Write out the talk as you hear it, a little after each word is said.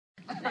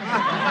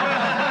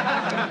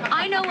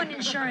an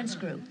insurance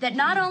group that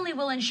not only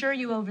will insure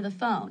you over the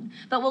phone,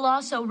 but will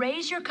also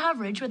raise your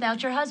coverage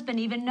without your husband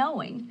even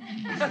knowing.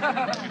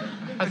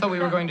 I thought we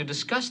were going to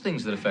discuss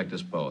things that affect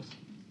us both.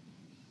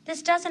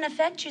 This doesn't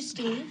affect you,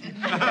 Steve.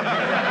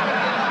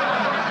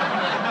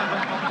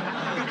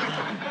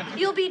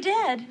 You'll be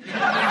dead.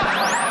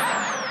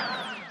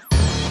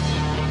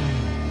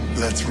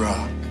 Let's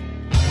rock.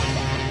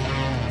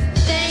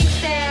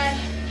 Thanks, Dad.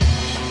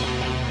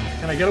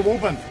 Can I get a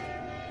whooping?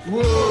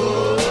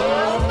 Whoa,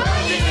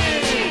 buddy!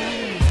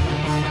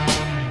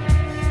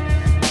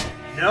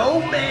 No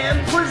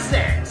Man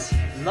presents,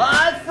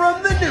 live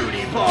from the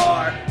nudie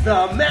bar,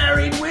 the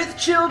Married with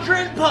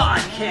Children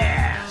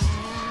podcast.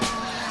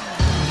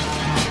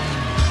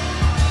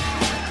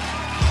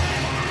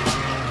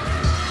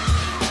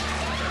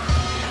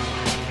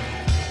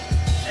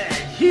 And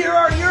here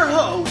are your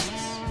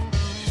hosts,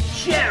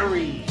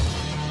 Jerry,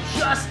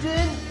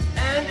 Justin,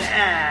 and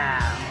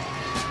Al.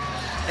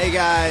 Hey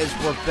guys,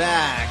 we're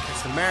back.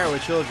 It's the Married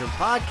with Children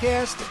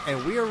podcast,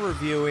 and we are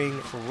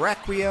reviewing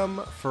Requiem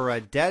for a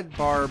Dead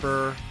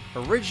Barber.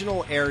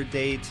 Original air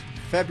date,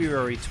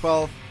 February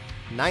 12th,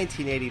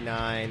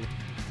 1989.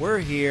 We're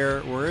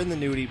here, we're in the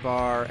nudie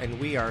bar,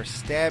 and we are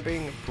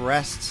stabbing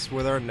breasts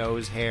with our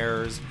nose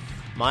hairs.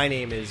 My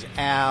name is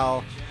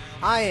Al.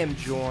 I am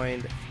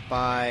joined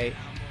by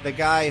the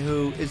guy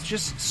who is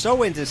just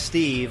so into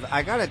Steve,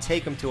 I gotta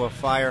take him to a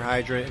fire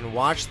hydrant and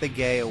watch the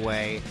gay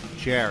away.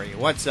 Jerry,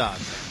 what's up?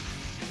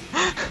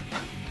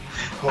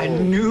 I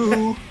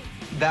knew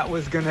that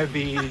was gonna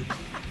be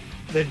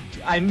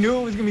I knew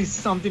it was gonna be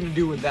something to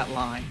do with that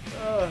line.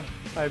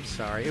 I'm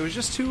sorry, it was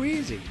just too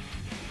easy.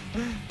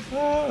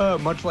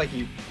 Much like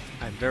you.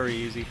 I'm very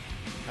easy.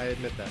 I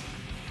admit that.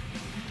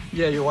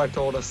 Yeah, your wife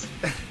told us.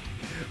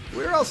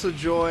 We're also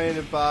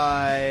joined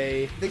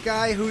by the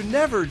guy who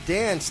never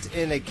danced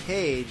in a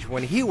cage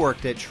when he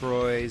worked at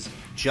Troy's,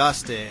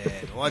 Justin.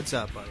 What's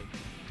up, buddy?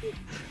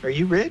 Are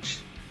you rich?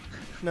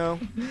 No.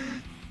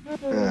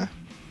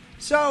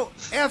 So,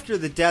 after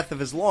the death of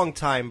his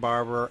longtime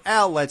barber,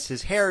 Al lets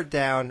his hair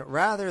down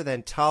rather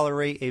than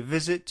tolerate a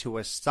visit to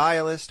a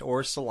stylist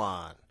or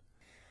salon.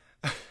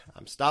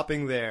 I'm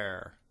stopping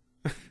there.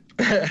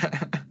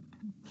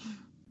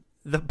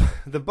 The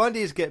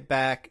Bundys get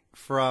back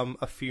from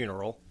a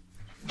funeral.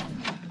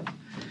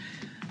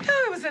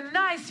 Oh, it was a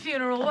nice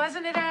funeral,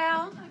 wasn't it,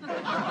 Al?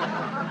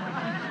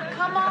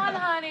 Come on,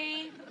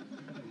 honey.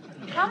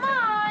 Come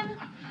on.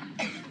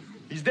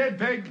 He's dead,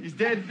 Peg. He's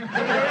dead.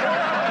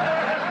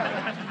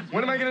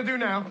 What am I going to do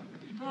now?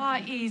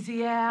 Ah,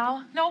 easy,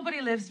 Al.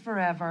 Nobody lives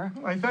forever.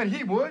 I thought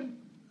he would.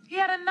 He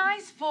had a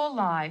nice, full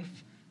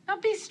life. Now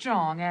be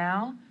strong,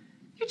 Al.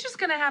 You're just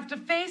going to have to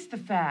face the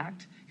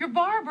fact. Your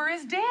barber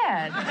is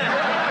dead.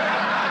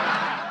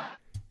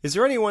 Is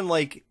there anyone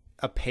like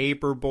a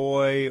paper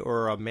boy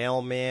or a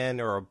mailman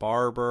or a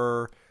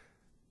barber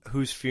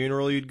whose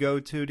funeral you'd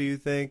go to, do you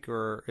think?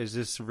 Or is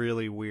this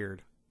really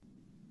weird?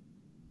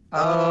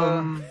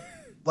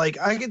 Like,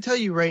 I can tell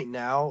you right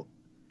now,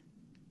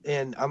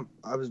 and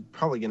I was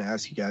probably going to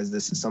ask you guys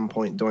this at some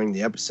point during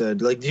the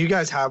episode. Like, do you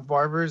guys have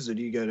barbers, or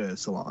do you go to a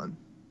salon?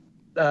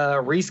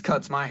 Reese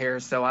cuts my hair,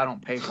 so I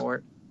don't pay for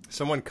it.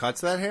 Someone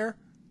cuts that hair?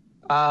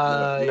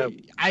 I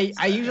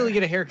usually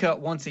get a haircut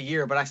once a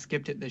year, but I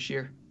skipped it this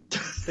year.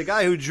 The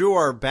guy who drew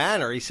our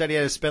banner, he said he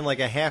had to spend like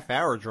a half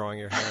hour drawing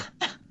your hair.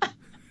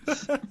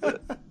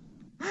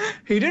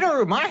 He did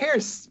my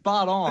hair's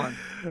spot on.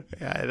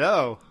 Yeah, I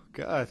know.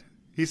 God.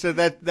 He said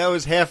that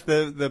was half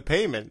the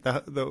payment.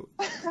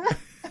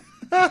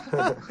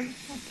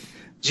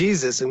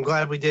 Jesus, I'm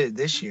glad we did it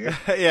this year.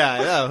 Yeah,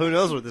 I know. Who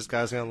knows what this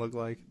guy's going to look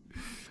like.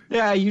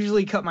 Yeah, I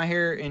usually cut my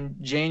hair in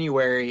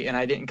January, and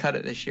I didn't cut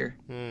it this year.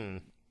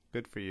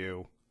 Good for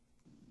you.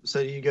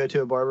 So do you go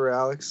to a barber,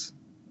 Alex?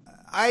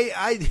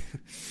 I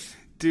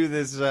do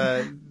this.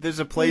 There's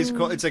a place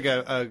called, it's like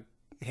a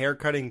hair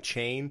cutting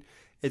chain.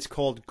 It's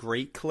called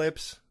Great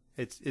Clips.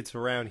 It's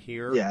around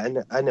here.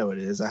 Yeah, I know what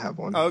it is. I have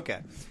one. Oh,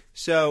 okay.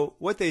 So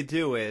what they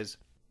do is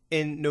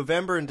in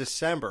November and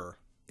December,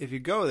 if you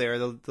go there,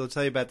 they'll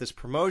tell you about this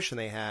promotion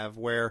they have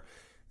where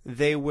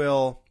they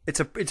will. It's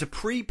a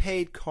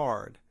prepaid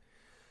card,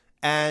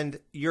 and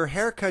your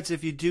haircuts,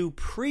 if you do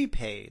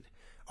prepaid,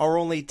 are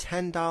only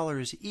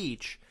 $10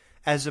 each,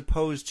 as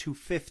opposed to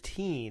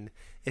 $15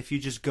 if you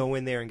just go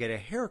in there and get a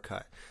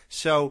haircut.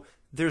 So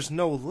there's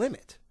no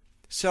limit.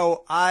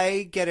 So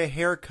I get a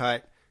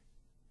haircut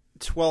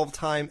 12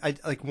 times,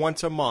 like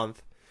once a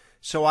month.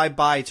 So I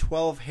buy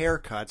 12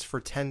 haircuts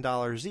for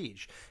 $10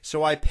 each.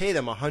 So I pay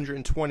them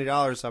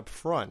 $120 up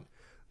front.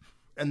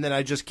 And then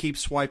I just keep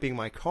swiping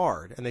my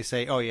card. And they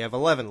say, oh, you have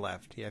 11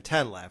 left. You have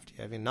 10 left.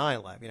 You have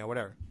 9 left.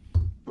 Whatever.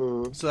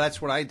 So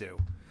that's what I do.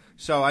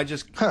 So I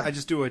just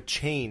do a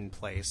chain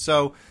place.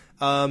 So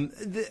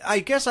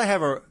I guess I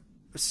have a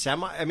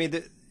semi. I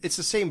mean, it's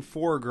the same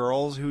 4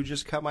 girls who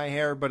just cut my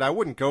hair, but I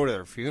wouldn't go to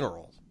their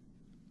funerals.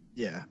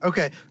 Yeah.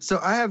 Okay. So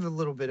I have a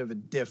little bit of a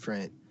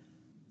different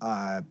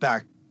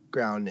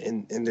background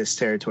in this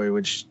territory,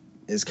 which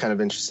is kind of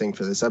interesting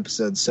for this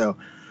episode. So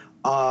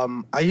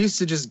I used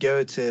to just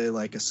go to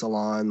like a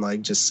salon,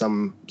 like just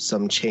some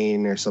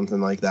chain or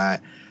something like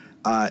that,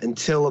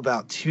 until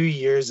about 2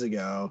 years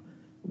ago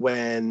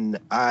when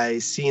I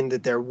seen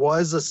that there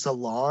was a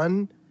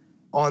salon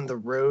on the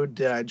road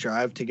that I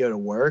drive to go to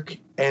work,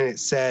 and it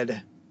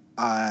said,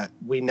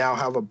 we now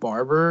have a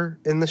barber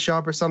in the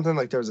shop or something.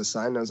 Like there was a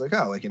sign, and I was like,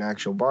 oh, like an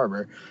actual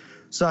barber.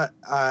 So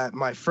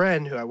my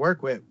friend who I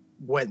work with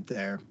went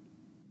there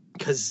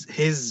because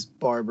his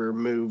barber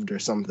moved or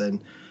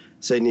something,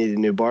 so he needed a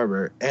new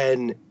barber.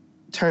 And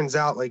turns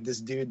out like this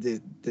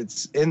dude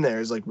that's in there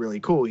is like really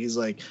cool. He's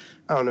like,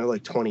 I don't know,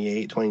 like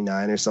 28,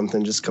 29 or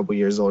something, just a couple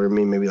years older than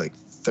me, maybe like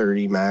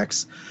 30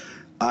 max.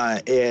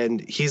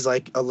 And he's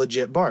like a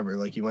legit barber.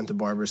 Like he went to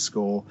barber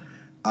school.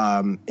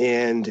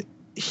 And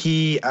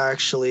he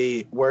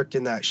actually worked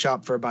in that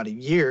shop for about a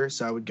year.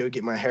 So I would go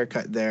get my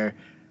haircut there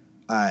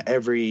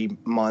every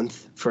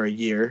month for a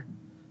year.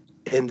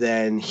 And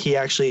then he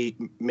actually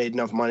made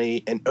enough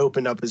money and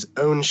opened up his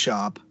own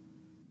shop,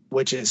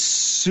 which is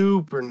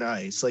super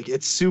nice. Like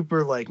it's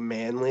super like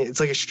manly. It's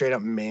like a straight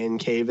up man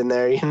cave in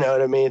there. You know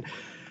what I mean?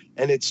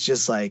 And it's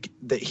just like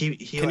that. He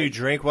Can like, you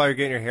drink while you're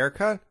getting your hair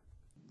cut?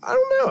 I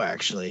don't know,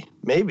 actually.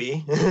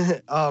 Maybe.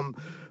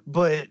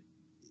 But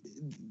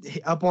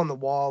up on the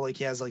wall, like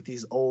he has like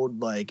these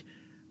old like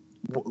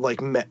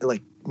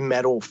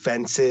metal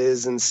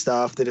fences and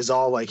stuff that is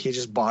all like he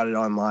just bought it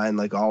online,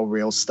 like all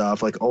real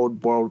stuff, like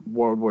old World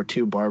War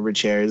II barber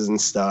chairs and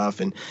stuff,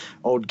 and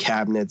old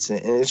cabinets, and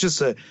it's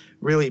just a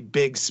really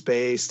big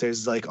space.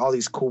 There's like all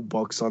these cool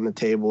books on the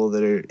table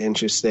that are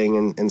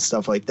interesting and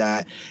stuff like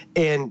that.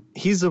 And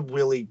he's a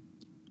really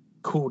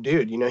cool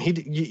dude. You know,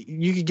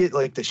 you could get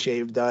like the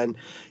shave done.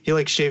 He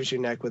like shaves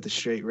your neck with a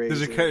straight razor.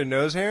 Does it cut your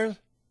nose hairs?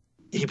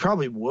 He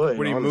probably would.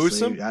 Would he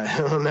honestly. moose him? I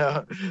don't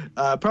know.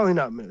 Probably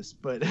not moose,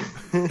 but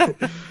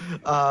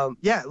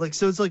yeah, like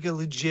so it's like a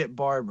legit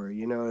barber.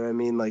 You know what I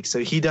mean? Like so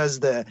he does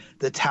the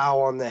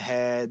towel on the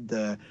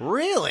head.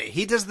 Really?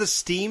 He does the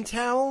steam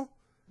towel?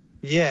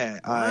 Yeah,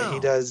 Wow. he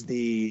does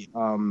the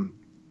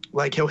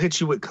like he'll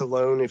hit you with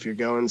cologne if you're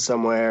going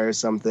somewhere or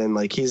something.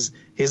 Like he's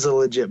a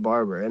legit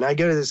barber. And I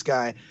go to this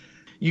guy.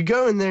 You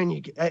go in there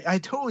and I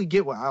totally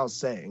get what I was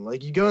saying.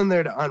 Like you go in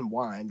there to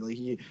unwind. Like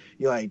you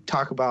like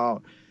talk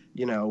about,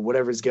 you know,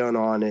 whatever's going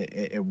on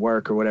at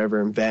work or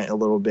whatever, and vent a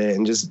little bit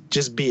and just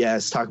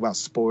BS, talk about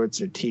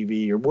sports or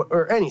TV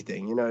or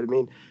anything, you know what I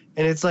mean?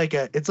 And it's like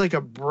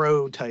a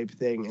bro type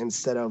thing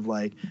instead of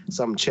like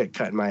some chick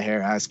cutting my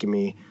hair asking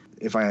me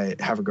if I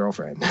have a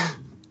girlfriend.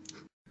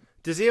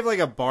 Does he have like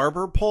a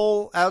barber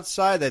pole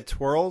outside that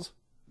twirls?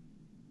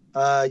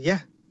 Yeah.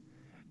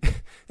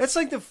 That's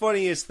like the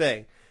funniest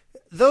thing.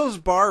 Those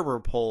barber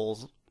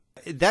poles,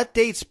 that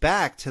dates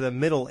back to the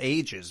Middle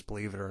Ages,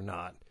 believe it or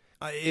not.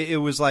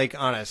 It was like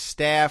on a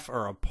staff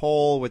or a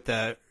pole with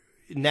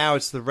now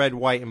it's the red,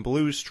 white, and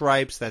blue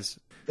stripes.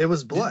 It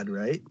was blood,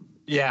 right?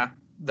 Yeah.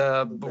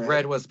 The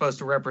red was supposed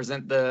to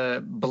represent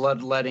the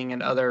bloodletting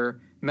and other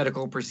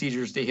medical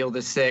procedures to heal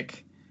the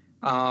sick.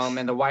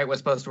 And the white was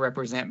supposed to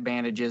represent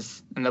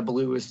bandages. And the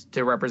blue was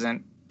to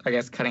represent, I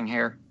guess, cutting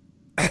hair.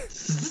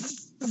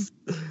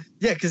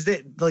 Yeah, because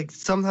like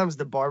sometimes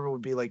the barber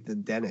would be like the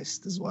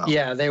dentist as well.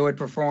 Yeah, they would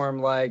perform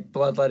like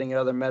bloodletting and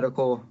other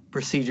medical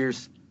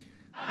procedures.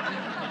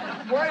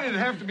 Why did it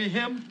have to be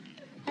him?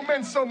 Who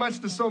meant so much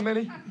to so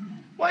many?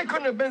 Why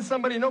couldn't it have been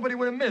somebody nobody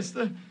would have missed?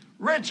 A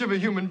wretch of a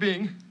human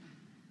being.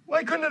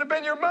 Why couldn't it have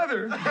been your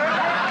mother? Well,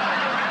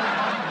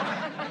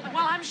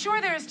 I'm sure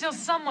there is still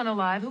someone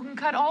alive who can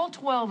cut all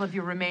 12 of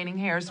your remaining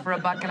hairs for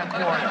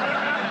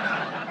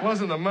 $1.25.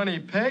 Wasn't the money,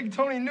 Peg.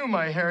 Tony knew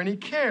my hair and he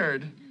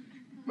cared.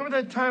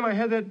 Remember that time I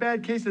had that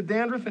bad case of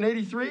dandruff in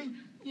 '83?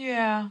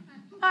 Yeah,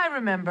 I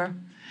remember.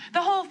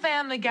 The whole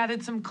family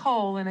gathered some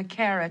coal and a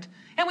carrot,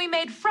 and we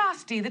made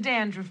Frosty the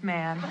dandruff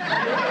man.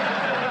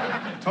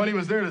 Tony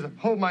was there to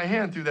hold my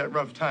hand through that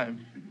rough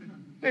time.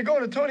 Yeah,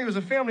 going to Tony was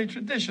a family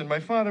tradition.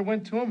 My father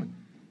went to him.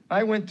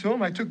 I went to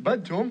him. I took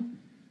Bud to him.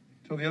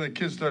 Until the other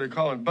kids started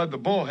calling Bud the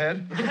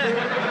bullhead.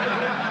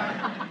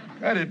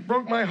 God, it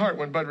broke my heart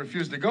when Bud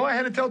refused to go. I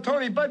had to tell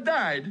Tony Bud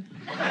died.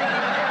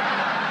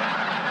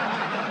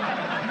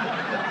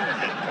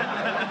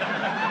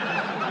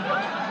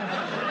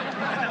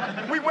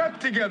 We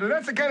wept together.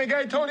 That's the kind of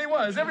guy Tony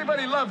was.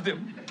 Everybody loved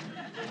him.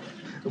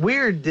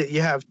 Weird that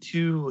you have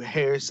two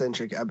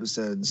hair-centric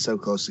episodes so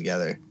close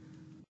together.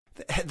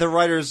 The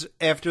writers,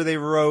 after they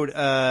wrote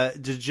the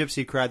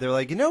Gypsy Crowd, they're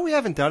like, you know, we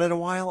haven't done in a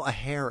while, a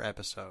hair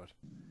episode.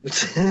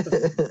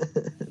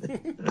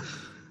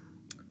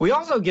 We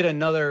also get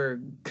another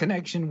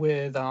connection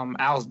with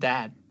Al's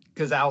dad,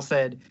 because Al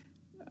said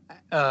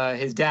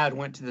his dad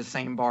went to the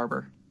same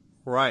barber.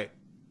 Right.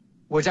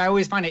 Which I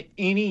always find it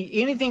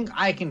anything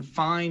I can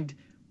find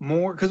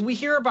more, because we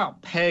hear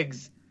about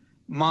Peg's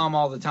mom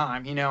all the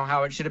time, you know,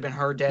 how it should have been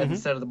her dad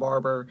instead of the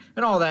barber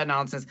and all that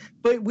nonsense.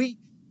 But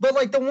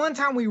like the one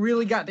time we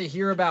really got to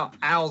hear about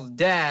Al's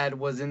dad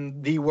was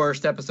in the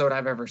worst episode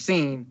I've ever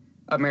seen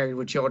of Married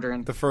with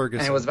Children. The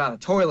Ferguson. And it was about a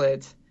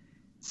toilet.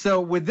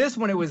 So with this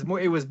one, it was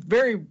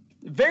very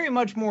very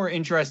much more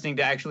interesting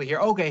to actually hear,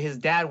 okay, his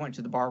dad went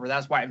to the barber.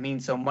 That's why it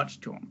means so much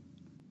to him.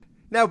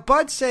 Now,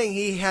 Bud's saying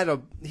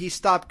he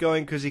stopped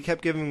going because he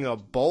kept giving him a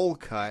bowl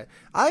cut.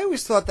 I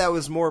always thought that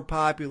was more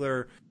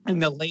popular in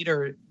the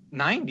later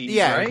 90s,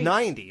 yeah, right?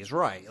 90s,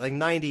 right. Like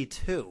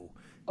 92.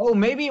 Oh,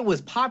 maybe it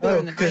was popular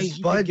in the 90s. Because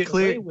Bud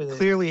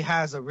clearly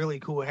has a really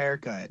cool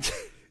haircut.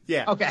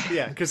 Yeah. Okay.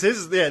 Yeah, because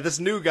this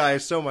new guy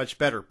is so much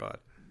better, Bud.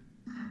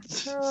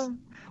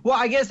 Well,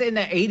 I guess in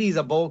the 80s,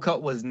 a bowl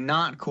cut was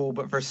not cool,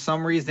 but for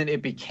some reason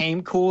it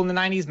became cool in the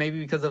 90s, maybe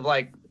because of,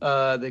 like,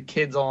 the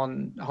kids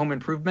on Home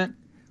Improvement.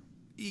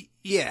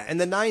 Yeah, in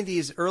the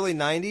 90s, early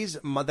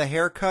 90s, the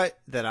haircut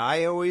that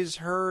I always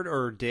heard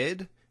or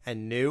did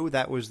and knew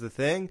that was the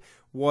thing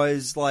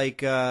was like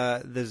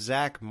the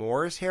Zach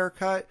Morris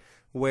haircut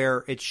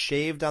where it's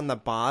shaved on the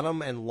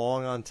bottom and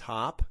long on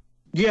top.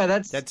 Yeah,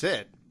 that's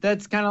it.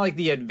 That's kind of like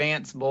the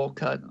advanced bowl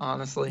cut,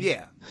 honestly.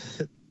 Yeah.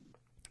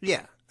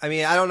 Yeah. I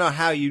mean, I don't know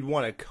how you'd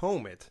want to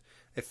comb it,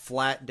 if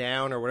flat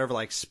down or whatever,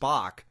 like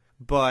Spock,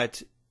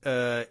 but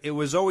it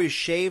was always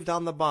shaved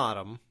on the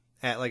bottom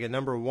at like a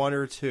number 1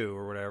 or 2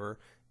 or whatever,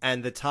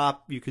 and the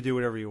top you could do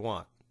whatever you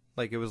want.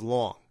 Like it was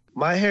long.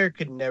 My hair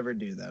could never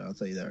do that, I'll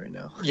tell you that right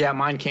now. Yeah,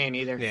 mine can't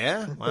either.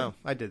 Yeah? Wow,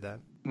 I did that.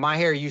 My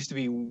hair used to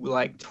be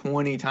like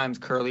 20 times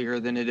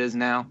curlier than it is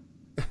now.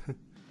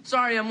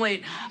 Sorry I'm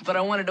late, but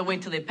I wanted to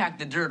wait till they packed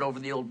the dirt over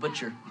the old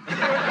butcher.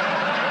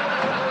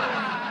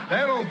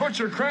 That old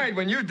butcher cried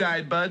when you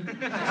died, Bud.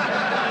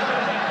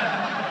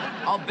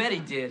 I'll bet he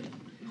did.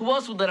 Who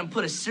else would let him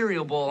put a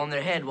cereal bowl on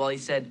their head while he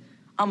said,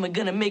 I'm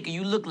gonna make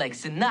you look like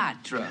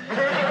Sinatra?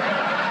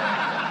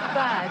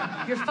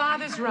 Bud, your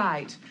father's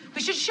right.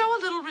 We should show a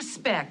little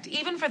respect,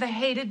 even for the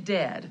hated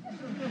dead.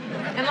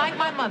 And like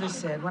my mother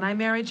said when I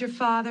married your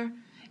father,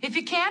 if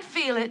you can't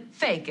feel it,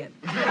 fake it.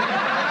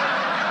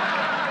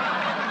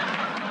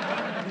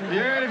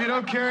 Yeah, and if you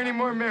don't care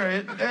anymore, marry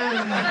it. Now,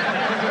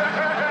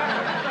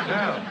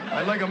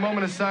 I'd like a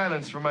moment of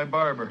silence for my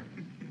barber.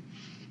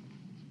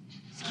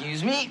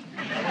 Excuse me?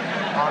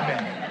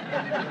 Amen.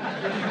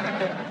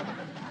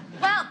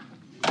 Well,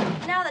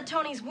 now that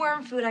Tony's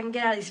worm food, I can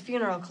get out of these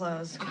funeral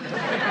clothes.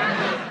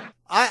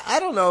 I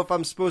don't know if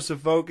I'm supposed to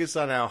focus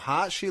on how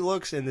hot she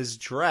looks in this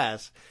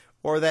dress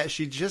or that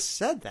she just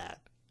said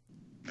that.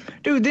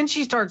 Dude, then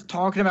she starts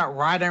talking about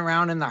riding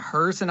around in the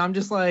hearse, and I'm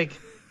just like,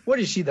 what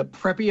is she, the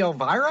preppy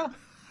Elvira?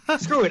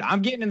 Screw it,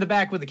 I'm getting in the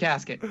back with the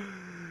casket.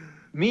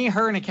 Me,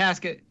 her, and a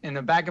casket in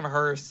the back of a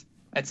hearse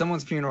at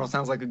someone's funeral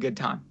sounds like a good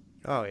time.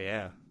 Oh,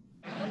 yeah.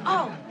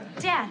 Oh,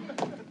 Dad,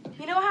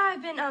 you know how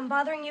I've been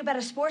bothering you about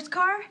a sports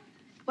car?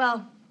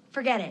 Well,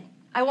 forget it.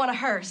 I want a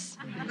hearse.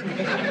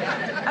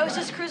 I was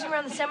just cruising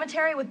around the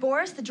cemetery with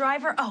Boris, the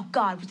driver. Oh,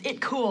 God, was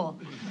it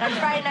cool. And on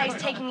Friday night,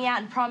 he's taking me out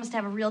and promised to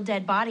have a real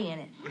dead body in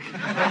it.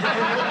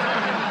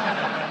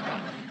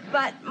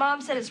 But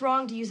Mom said it's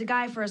wrong to use a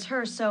guy for his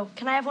hearse, so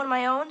can I have one of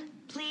my own,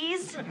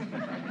 please?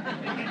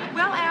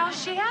 Well, Al,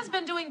 she has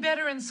been doing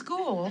better in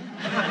school.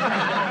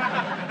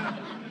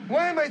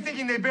 Why am I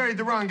thinking they buried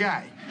the wrong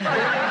guy?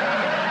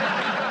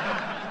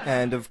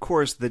 And, of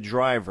course, the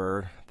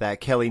driver that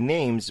Kelly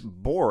names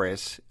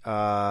Boris,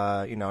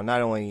 not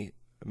only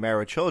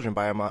married children,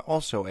 but I'm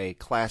also a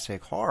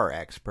classic horror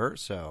expert,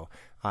 so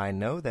I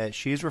know that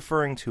she's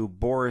referring to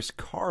Boris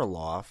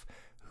Karloff,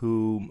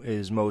 who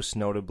is most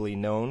notably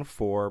known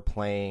for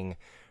playing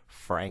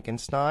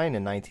Frankenstein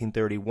in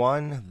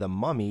 1931, The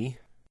Mummy.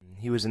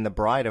 He was in The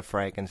Bride of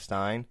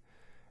Frankenstein,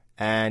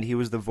 and he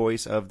was the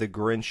voice of the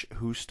Grinch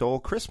Who Stole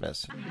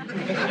Christmas.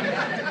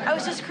 I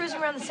was just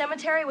cruising around the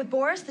cemetery with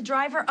Boris, the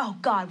driver. Oh,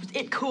 God, was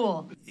it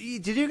cool.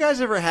 Did you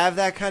guys ever have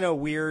that kind of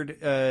weird,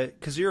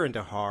 because you're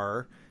into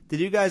horror, did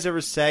you guys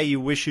ever say you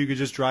wish you could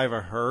just drive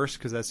a hearse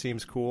because that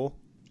seems cool?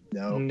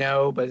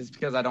 No, but it's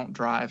because I don't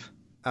drive.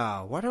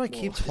 Oh, why do I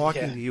keep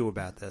talking to you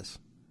about this?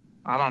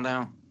 I don't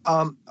know.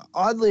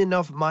 Oddly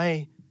enough,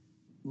 my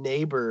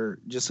neighbor,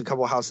 just a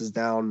couple houses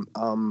down,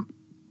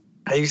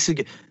 I used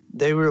to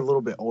they were a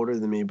little bit older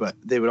than me, but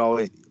they would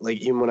always, like,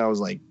 even when I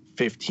was like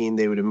 15,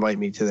 they would invite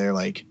me to their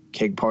like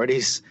keg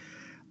parties.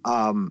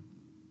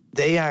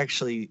 They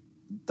actually,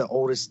 the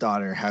oldest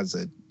daughter has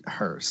a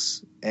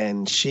hearse,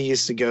 and she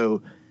used to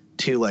go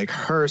to like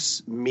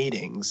hearse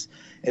meetings,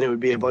 and it would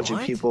be a bunch of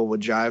people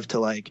would drive to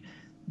like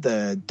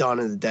the Dawn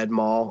of the Dead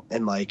Mall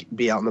and like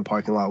be out in the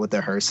parking lot with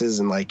their hearses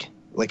and like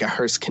a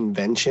hearse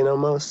convention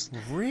almost.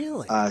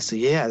 Really? So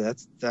yeah,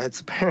 that's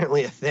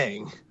apparently a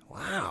thing.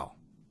 Wow.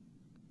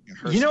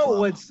 You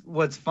know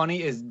what's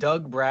funny is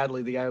Doug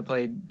Bradley, the guy who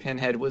played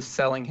Pinhead, was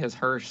selling his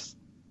hearse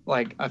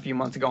like a few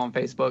months ago on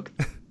Facebook.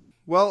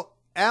 Well,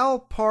 Al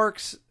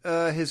parks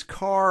his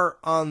car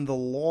on the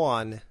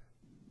lawn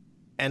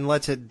and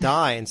lets it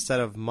die instead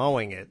of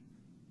mowing it.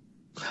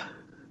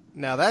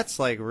 Now that's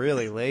like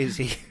really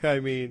lazy. I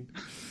mean,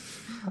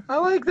 I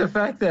like the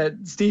fact that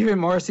Steve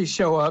and Marcy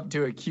show up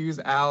to accuse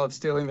Al of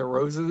stealing the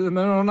roses in the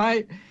middle of the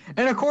night,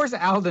 and of course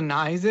Al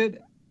denies it,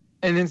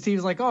 and then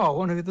Steve's like, "Oh, I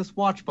wonder who this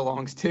watch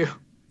belongs to."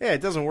 Yeah,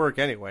 it doesn't work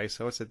anyway,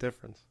 so what's the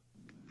difference?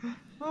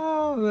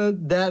 Oh,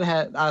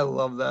 I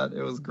love that.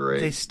 It was great.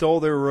 They stole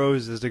their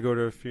roses to go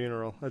to a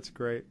funeral. That's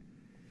great.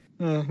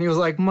 Yeah, he was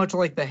like, much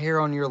like the hair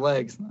on your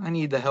legs, I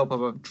need the help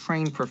of a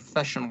trained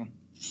professional.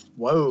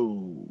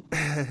 Whoa.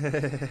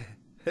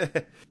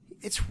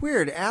 It's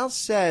weird. Al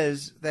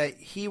says that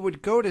he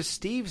would go to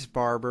Steve's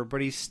barber,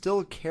 but he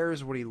still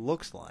cares what he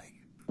looks like.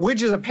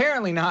 Which is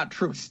apparently not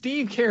true.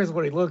 Steve cares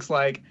what he looks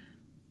like.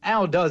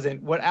 Al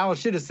doesn't. What Al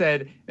should have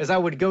said is, I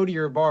would go to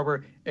your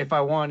barber if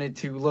I wanted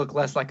to look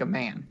less like a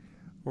man.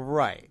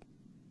 Right.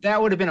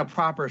 That would have been a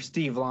proper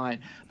Steve line.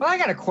 But I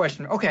got a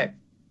question. Okay.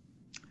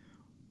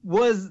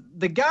 Was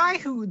the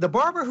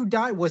barber who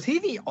died, was he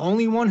the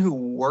only one who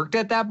worked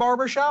at that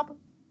barber shop?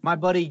 My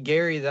buddy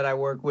Gary that I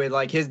work with,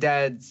 like, his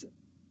dad's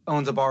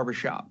owns a barber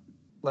shop.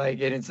 Like,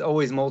 and it's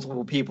always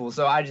multiple people.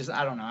 So I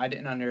don't know. I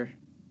didn't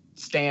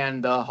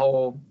understand the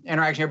whole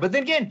interaction here. But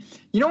then again,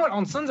 you know what?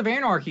 On Sons of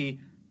Anarchy,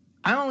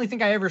 I only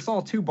think I ever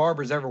saw 2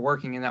 barbers ever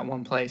working in that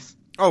one place.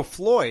 Oh,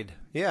 Floyd.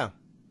 Yeah.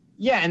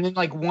 Yeah, and then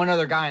like one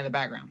other guy in the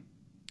background.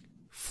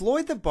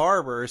 Floyd the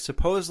Barber is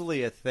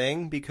supposedly a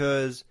thing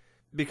because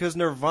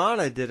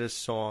Nirvana did a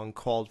song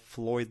called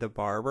Floyd the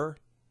Barber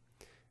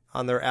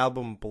on their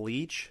album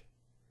Bleach.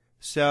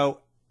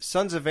 So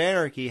Sons of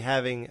Anarchy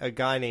having a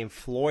guy named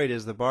Floyd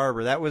as the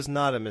barber, that was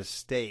not a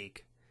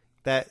mistake.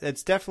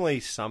 That's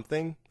definitely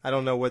something. I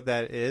don't know what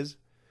that is.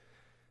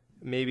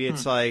 Maybe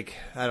it's like,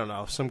 I don't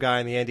know, some guy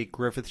in the Andy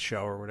Griffith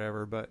show or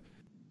whatever, but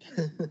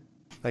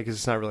I guess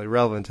it's not really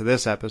relevant to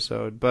this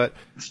episode, but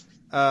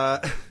now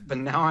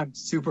I'm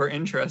super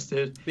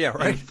interested. Yeah,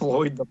 right. In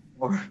Floyd the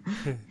Barber.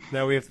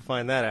 Now we have to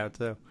find that out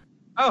too.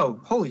 Oh,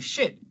 holy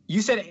shit.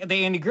 You said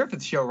the Andy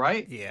Griffith show,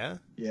 right? Yeah.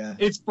 Yeah.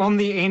 It's from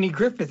the Andy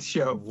Griffith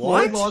show.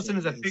 What? Floyd Lawson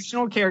is a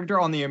fictional character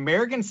on the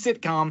American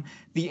sitcom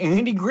The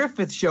Andy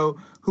Griffith Show,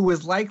 who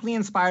was likely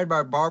inspired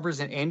by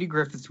barbers in Andy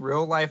Griffith's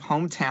real-life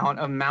hometown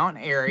of Mount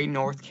Airy,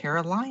 North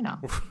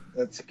Carolina.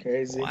 That's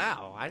crazy.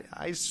 Wow.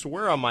 I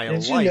swear on my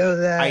Did life. you know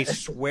that? I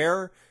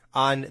swear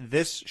on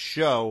this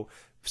show,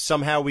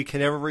 somehow we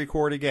can never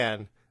record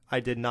again. I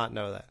did not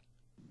know that.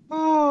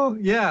 Oh,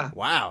 yeah.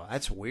 Wow,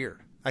 that's weird.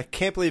 I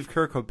can't believe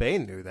Kurt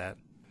Cobain knew that.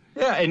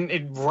 Yeah,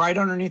 and right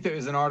underneath it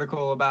was an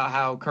article about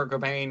how Kurt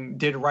Cobain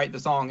did write the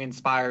song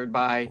inspired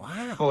by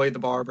Floyd the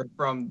Barber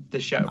from the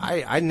show.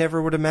 I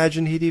never would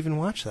imagine he'd even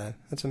watch that.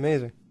 That's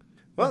amazing.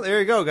 Well, there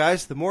you go,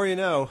 guys. The more you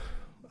know.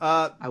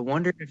 I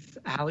wonder if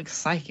Alex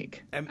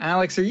psychic.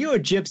 Alex, are you a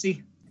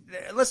gypsy?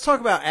 Let's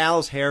talk about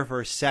Al's hair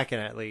for a second,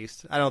 at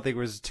least. I don't think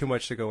there's too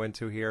much to go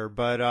into here,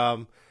 but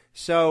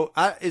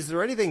is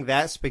there anything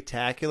that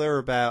spectacular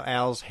about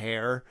Al's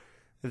hair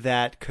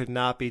that could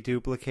not be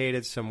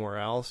duplicated somewhere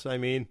else? I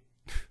mean,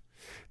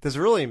 does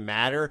it really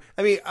matter?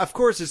 I mean, of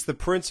course, it's the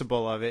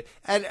principle of it.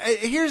 And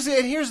here's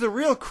the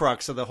real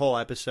crux of the whole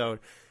episode.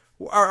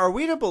 Are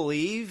we to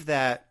believe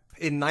that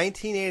in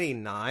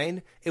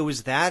 1989 it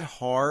was that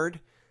hard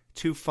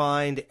to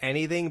find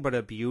anything but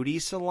a beauty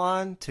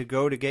salon to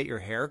go to get your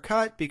hair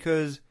cut?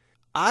 Because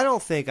I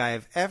don't think I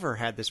have ever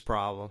had this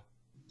problem.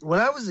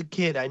 When I was a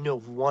kid, I knew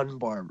of one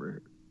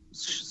barber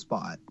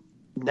spot.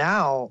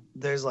 Now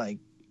there's like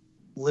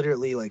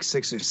literally like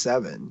 6 or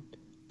 7.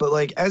 But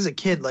like as a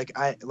kid,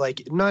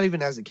 not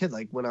even as a kid,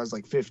 like when I was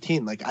like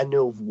 15, like I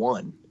knew of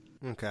one.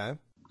 Okay.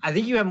 I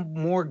think you have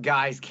more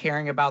guys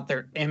caring about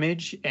their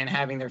image and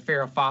having their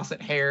Farrah Fawcett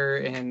hair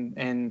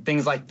and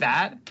things like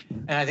that.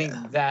 And I think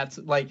that's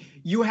like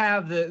you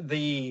have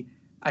the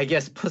I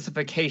guess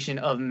pussification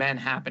of men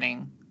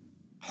happening.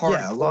 Hardcore.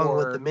 Yeah, along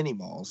with the mini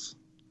malls.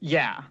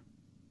 Yeah.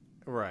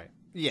 Right.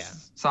 Yeah.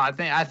 So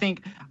I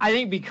think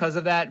because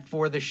of that,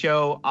 for the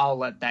show, I'll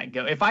let that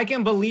go. If I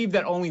can believe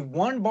that only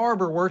one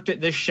barber worked at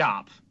this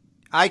shop,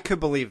 I could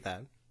believe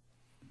that.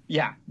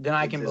 Yeah, then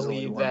I can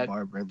believe that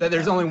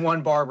there's only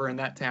one barber in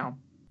that town.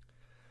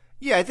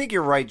 Yeah, I think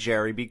you're right,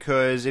 Jerry,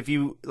 because if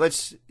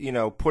let's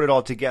put it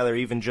all together,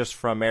 even just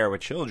from Married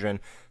with Children,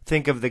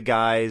 think of the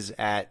guys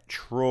at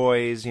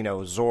Troy's,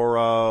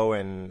 Zorro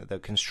and the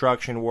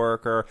construction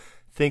worker.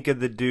 Think of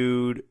the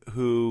dude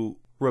who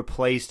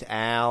replaced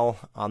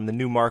Al on the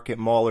Newmarket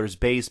Maulers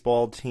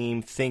baseball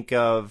team. Think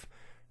of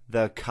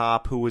the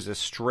cop who was a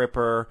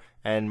stripper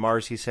and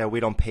Marcy said, "We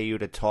don't pay you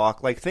to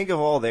talk." Like, think of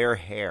all their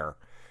hair.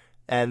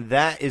 And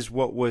that is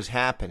what was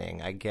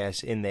happening, I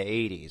guess, in the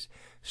 80s.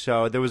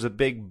 So there was a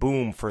big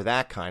boom for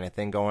that kind of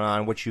thing going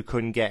on, which you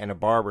couldn't get in a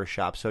barber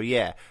shop. So,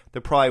 yeah,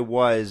 there probably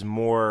was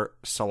more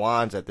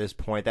salons at this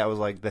point. That was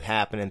like the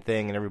happening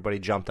thing, and everybody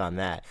jumped on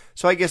that.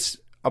 So I guess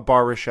a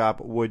barber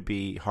shop would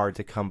be hard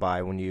to come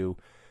by when you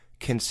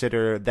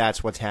consider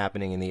that's what's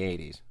happening in the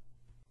 80s.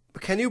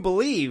 But can you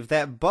believe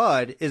that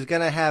Bud is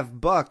going to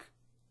have Buck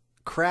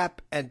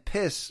crap and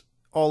piss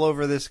all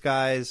over this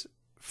guy's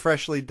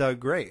freshly dug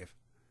grave?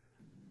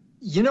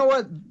 You know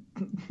what?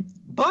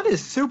 Bud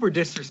is super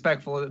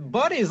disrespectful.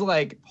 Bud is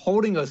like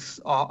holding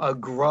a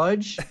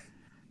grudge.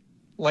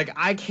 Like,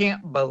 I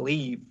can't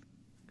believe.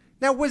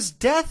 Now, was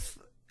death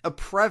a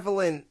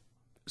prevalent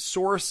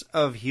source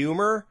of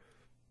humor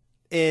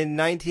in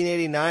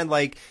 1989?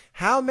 Like,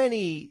 how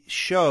many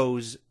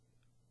shows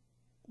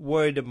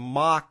would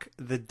mock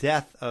the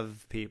death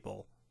of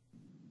people.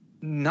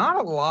 Not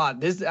a lot.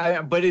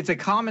 But it's a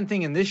common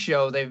thing in this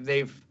show.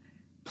 They've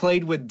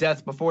played with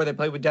death before. They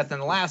played with death in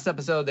the last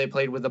episode. They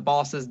played with the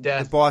boss's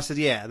death. The bosses,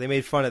 yeah, they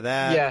made fun of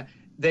that. Yeah,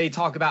 they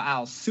talk about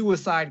Al's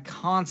suicide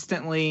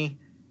constantly.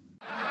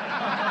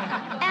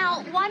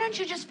 Al, why don't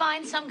you just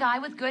find some guy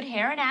with good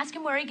hair and ask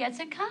him where he gets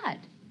it cut?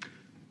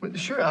 Well,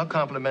 sure, I'll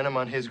compliment him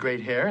on his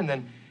great hair, and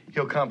then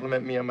he'll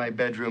compliment me on my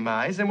bedroom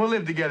eyes, and we'll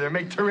live together and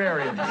make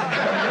terrariums.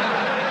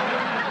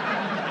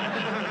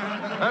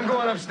 I'm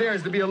going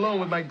upstairs to be alone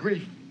with my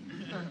grief.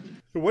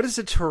 What is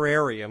a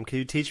terrarium? Can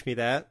you teach me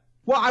that?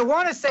 Well, I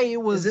want to say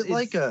it was... Is it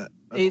like a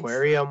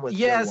aquarium with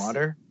no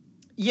water?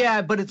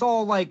 Yeah, but it's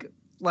all like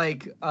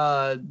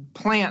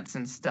plants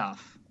and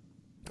stuff.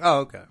 Oh,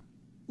 okay.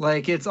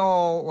 Like it's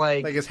all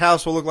like his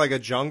house will look like a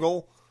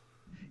jungle?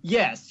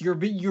 Yes, you're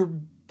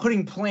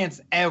putting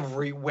plants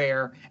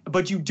everywhere,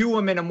 but you do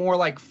them in a more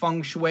like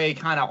feng shui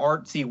kind of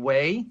artsy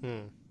way.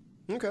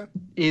 Okay.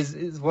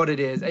 Is what it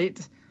is.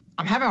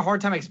 I'm having a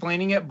hard time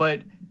explaining it,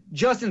 but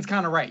Justin's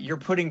kind of right. You're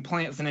putting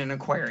plants in an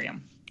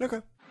aquarium.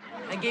 Okay.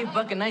 I gave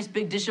Buck a nice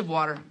big dish of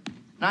water.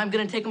 Now I'm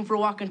gonna take him for a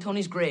walk on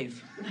Tony's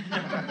grave.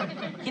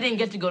 He didn't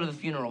get to go to the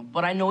funeral,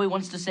 but I know he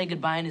wants to say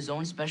goodbye in his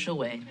own special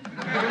way.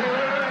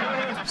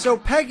 So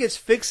Peg gets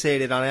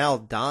fixated on Al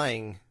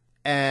dying,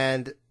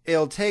 and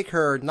it'll take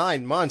her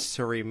 9 months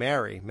to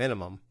remarry,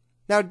 minimum.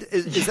 Now,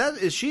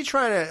 is she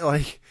trying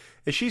to,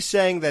 is she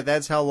saying that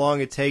that's how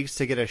long it takes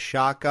to get a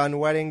shotgun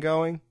wedding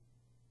going?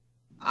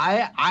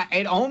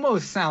 It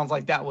almost sounds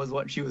like that was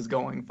what she was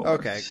going for.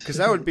 Okay, because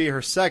that would be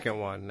her second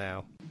one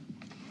now.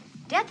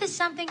 Death is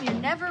something you're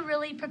never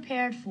really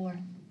prepared for.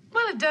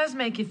 Well, it does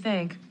make you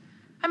think.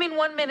 I mean,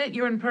 1 minute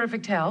you're in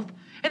perfect health,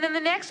 and then the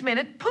next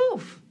minute,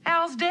 poof,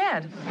 Al's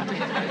dead.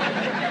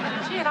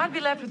 Gee, and I'd be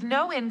left with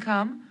no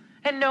income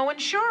and no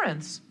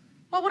insurance.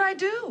 What would I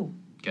do?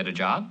 Get a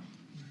job?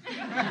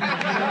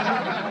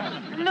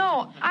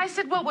 No, I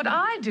said, what would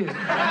I do?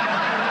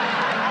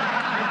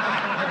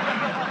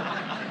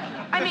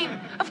 I mean,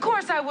 of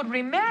course I would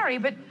remarry,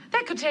 but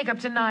that could take up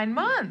to 9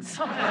 months.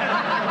 And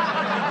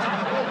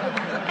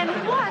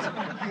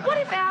what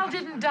if Al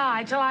didn't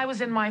die till I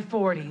was in my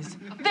 40s?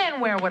 Then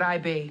where would I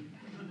be?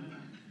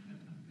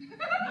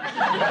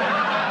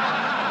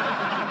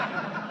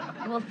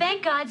 Well,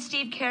 thank God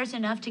Steve cares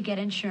enough to get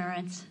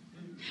insurance.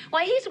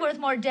 Why, he's worth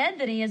more dead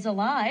than he is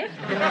alive.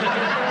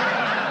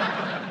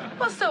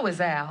 Well, so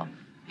is Al.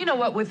 You know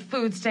what, with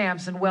food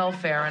stamps and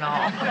welfare and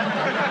all.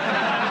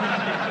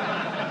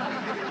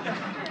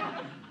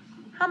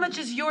 How much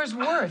is yours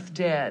worth,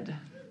 dead?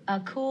 A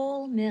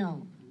cool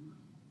mill.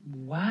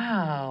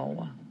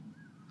 Wow.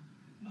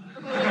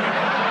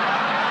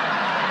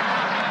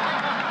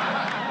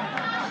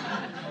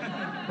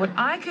 What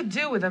I could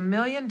do with $1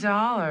 million.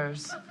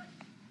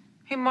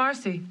 Hey,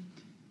 Marcy,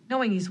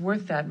 knowing he's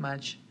worth that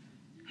much,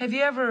 have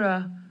you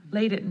ever,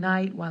 late at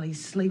night while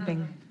he's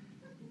sleeping,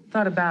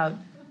 thought about...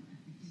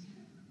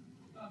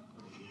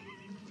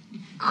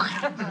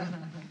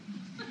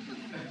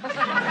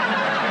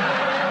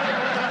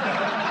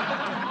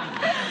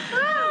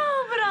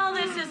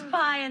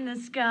 in the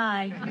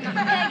sky.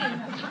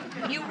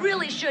 Peggy, you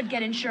really should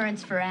get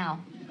insurance for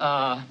Al.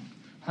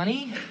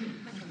 Honey,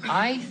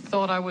 I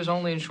thought I was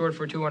only insured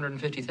for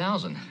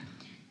 $250,000.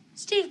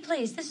 Steve,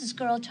 please, this is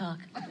girl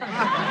talk.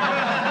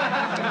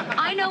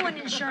 I know an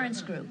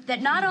insurance group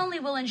that not only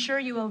will insure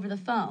you over the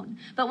phone,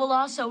 but will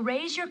also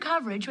raise your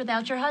coverage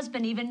without your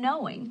husband even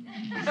knowing.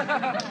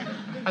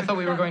 I thought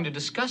we were going to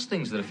discuss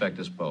things that affect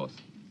us both.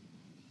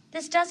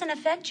 This doesn't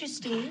affect you,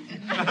 Steve.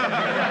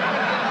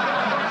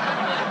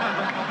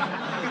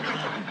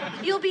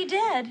 You'll be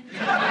dead.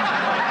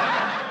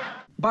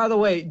 By the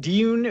way, do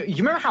you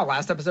remember how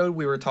last episode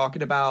we were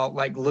talking about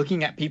like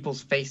looking at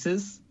people's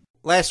faces?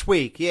 Last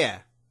week,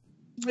 yeah.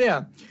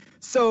 Yeah.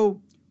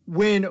 So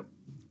when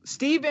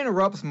Steve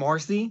interrupts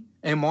Marcy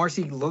and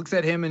Marcy looks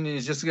at him and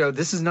is just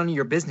this is none of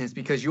your business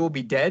because you will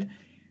be dead,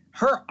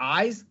 her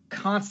eyes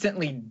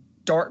constantly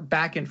dart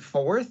back and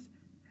forth,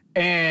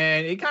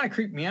 and it kind of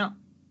creeped me out.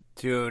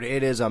 Dude,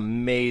 it is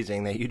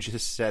amazing that you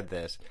just said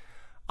this.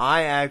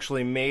 I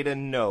actually made a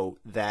note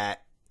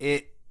that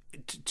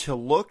to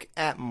look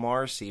at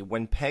Marcy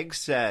when Peg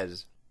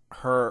says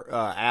her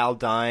Al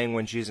dying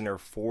when she's in her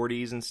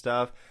 40s and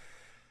stuff.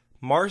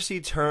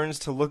 Marcy turns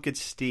to look at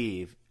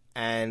Steve,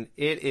 and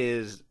it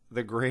is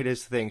the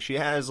greatest thing. She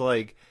has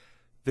like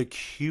the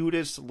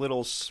cutest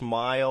little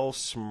smile,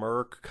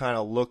 smirk kind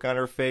of look on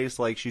her face,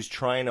 like she's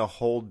trying to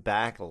hold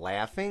back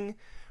laughing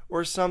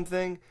or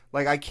something.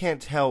 Like, I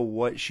can't tell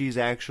what she's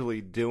actually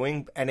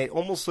doing, and it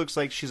almost looks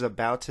like she's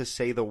about to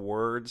say the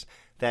words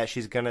that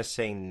she's going to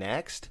say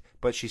next,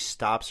 but she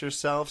stops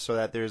herself so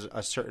that there's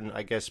a certain,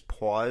 I guess,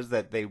 pause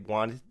that they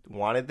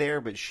wanted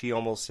there, but she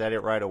almost said it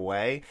right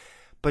away.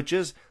 But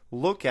just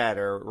look at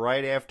her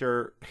right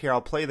after. Here,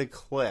 I'll play the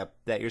clip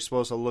that you're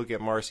supposed to look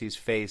at Marcy's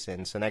face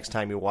in, so next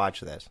time you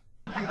watch this.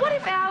 What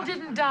if Al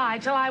didn't die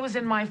till I was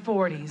in my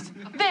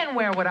 40s? Then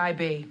where would I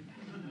be?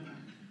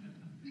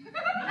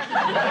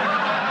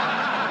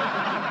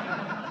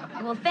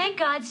 Well, Well, thank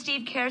God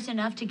Steve cares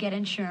enough to get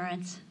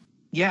insurance.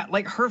 Yeah,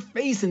 like her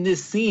face in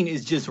this scene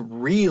is just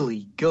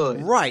really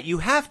good. Right. You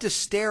have to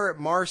stare at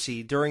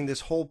Marcy during this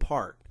whole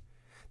part.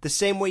 The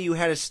same way you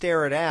had to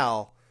stare at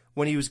Al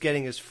when he was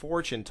getting his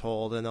fortune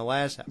told in the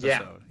last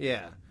episode.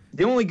 Yeah.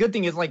 The only good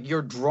thing is, like,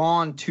 you're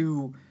drawn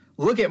to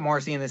look at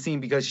Marcy in the scene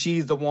because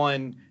she's the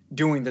one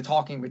doing the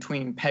talking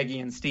between Peggy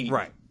and Steve.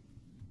 Right.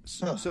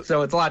 So it's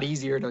a lot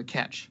easier to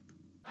catch.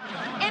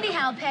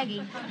 Anyhow,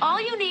 Peggy, all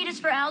you need is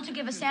for Al to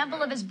give a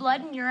sample of his blood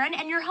and urine,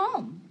 and you're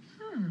home.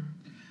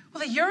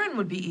 Well, the urine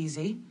would be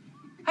easy.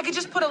 I could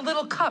just put a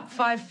little cup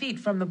 5 feet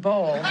from the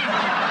bowl. But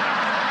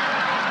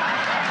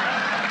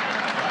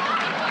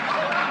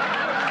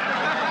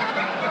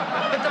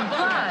the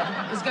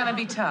blood is gonna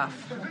be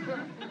tough.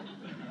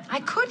 I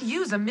could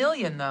use $1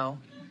 million, though.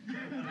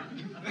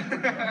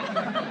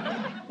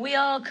 We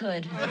all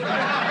could.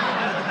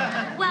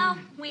 Well,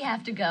 we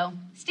have to go.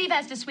 Steve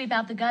has to sweep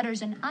out the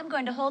gutters, and I'm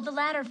going to hold the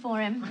ladder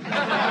for him.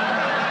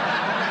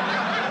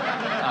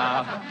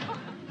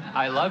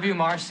 I love you,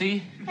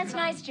 Marcy. That's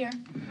nice, dear.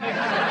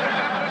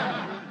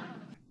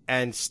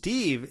 And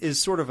Steve is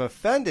sort of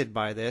offended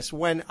by this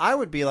when I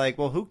would be like,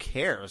 well, who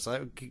cares?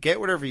 Like, get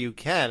whatever you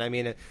can. I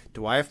mean,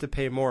 do I have to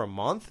pay more a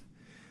month?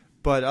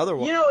 But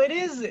otherwise... You know,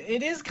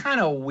 it is kind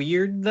of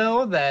weird,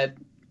 though, that,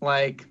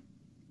 like,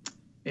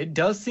 it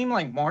does seem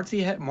like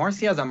Marcy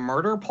has a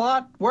murder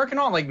plot working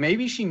on. Like,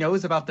 maybe she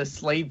knows about the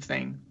slave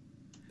thing.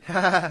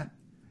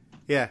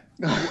 Yeah.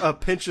 A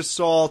pinch of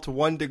salt,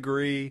 1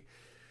 degree.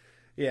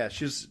 Yeah,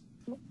 she's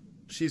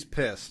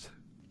pissed.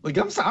 Like,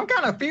 I'm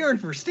kind of fearing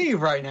for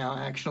Steve right now,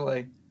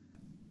 actually.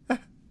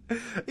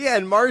 Yeah,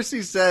 and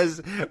Marcy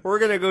says, we're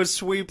going to go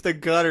sweep the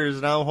gutters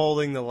and I'm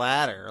holding the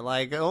ladder.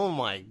 Like, oh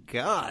my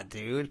God,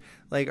 dude.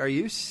 Like, are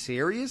you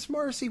serious,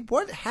 Marcy?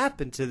 What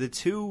happened to the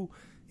 2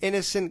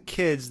 innocent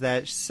kids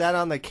that sat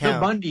on the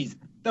couch?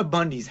 The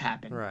Bundys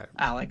happened, right,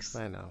 Alex.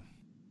 I know.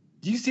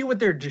 Do you see what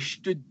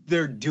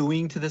they're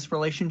doing to this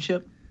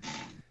relationship?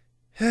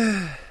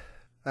 I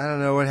don't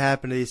know what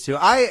happened to these 2.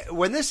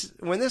 When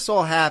this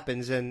all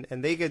happens and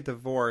they get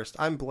divorced,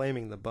 I'm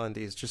blaming the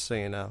Bundys, just so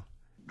you know.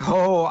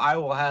 Oh, I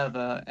will have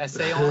an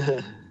essay on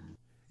it.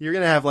 You're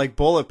going to have, like,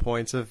 bullet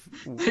points of...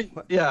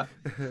 Yeah.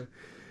 Do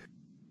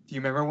you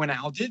remember when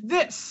Al did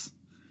this?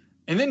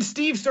 And then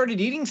Steve started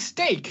eating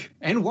steak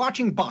and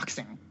watching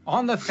boxing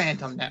on the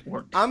Phantom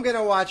Network. I'm going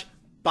to watch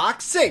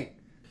boxing!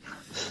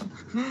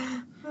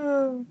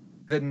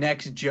 The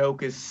next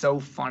joke is so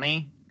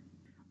funny.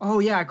 Oh,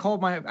 yeah, I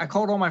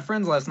called all my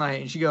friends last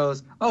night, and she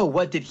goes, oh,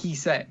 what did he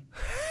say?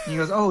 And he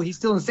goes, oh, he's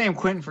still in San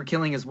Quentin for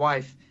killing his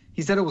wife.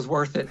 He said it was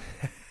worth it.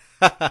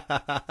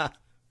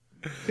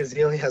 Because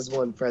he only has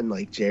one friend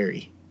like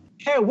Jerry.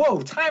 Hey,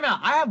 whoa, time out.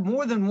 I have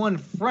more than one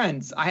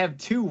friend. I have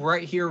 2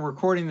 right here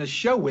recording the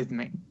show with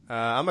me.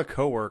 I'm a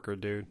coworker,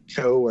 dude.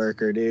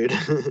 Coworker, dude.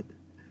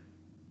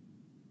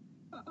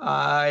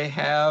 I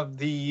have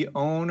the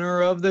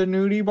owner of the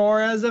nudie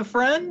bar as a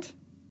friend.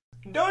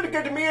 Don't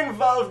get me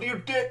involved,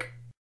 you dick.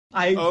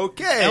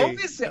 Okay.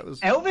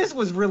 Elvis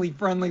was really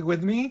friendly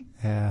with me.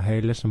 Yeah,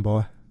 hey, listen,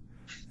 boy.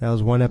 That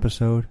was 1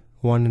 episode.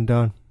 1 and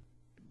done.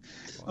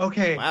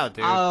 Okay. Wow,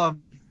 dude.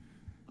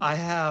 I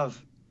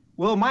have...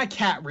 Well, my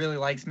cat really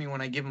likes me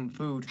when I give him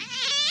food.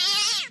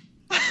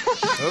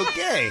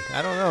 Okay.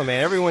 I don't know,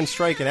 man. Everyone's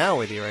striking out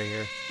with you right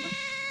here.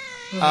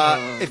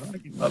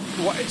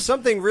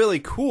 Something really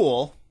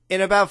cool,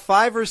 in about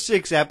 5 or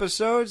 6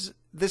 episodes,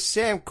 this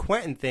San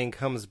Quentin thing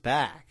comes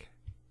back.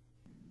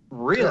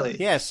 Really?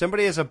 Yeah,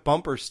 somebody has a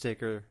bumper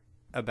sticker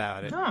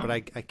about it, but I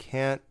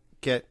can't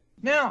get...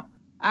 Now,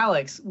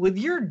 Alex, with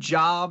your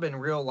job in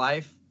real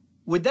life,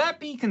 would that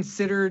be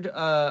considered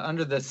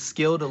under the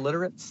skilled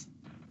illiterates?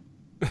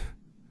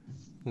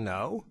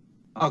 No.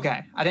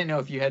 Okay, I didn't know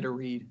if you had to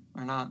read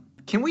or not.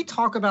 Can we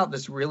talk about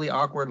this really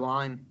awkward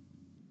line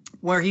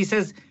where he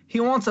says he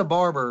wants a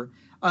barber,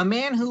 a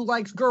man who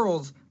likes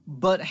girls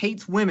but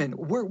hates women?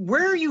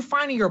 Where are you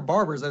finding your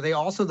barbers? Are they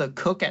also the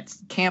cook at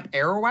Camp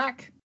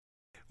Arawak?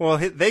 Well,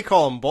 they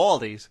call them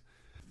baldies.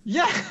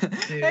 Yeah,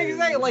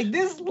 exactly. Like,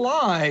 this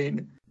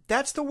line.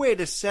 That's the way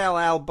to sell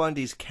Al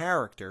Bundy's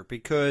character,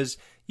 because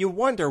you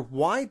wonder,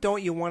 why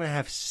don't you want to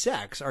have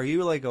sex? Are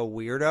you like a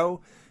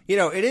weirdo? You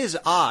know, it is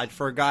odd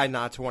for a guy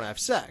not to want to have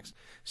sex.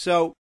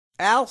 So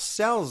Al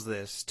sells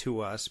this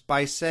to us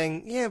by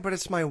saying, yeah, but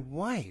it's my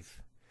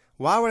wife.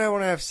 Why would I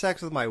want to have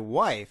sex with my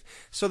wife?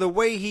 So the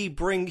way he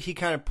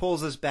kind of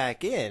pulls us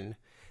back in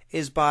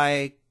is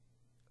by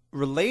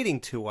relating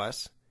to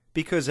us,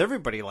 because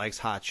everybody likes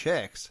hot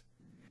chicks.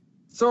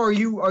 So are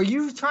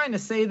you trying to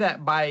say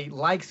that by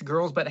likes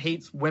girls but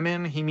hates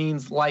women, he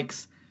means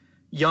likes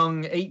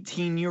young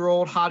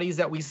 18-year-old hotties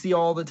that we see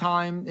all the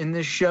time in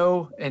this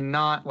show, and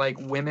not like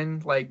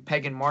women like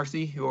Peg and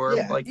Marcy who are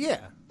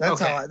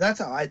That's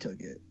how I took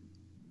it.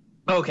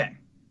 Okay,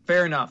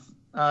 fair enough.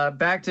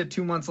 Back to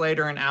 2 months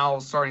later, and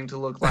Al's starting to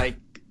look like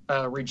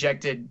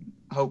rejected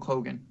Hulk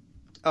Hogan.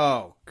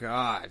 Oh,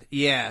 God.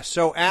 Yeah,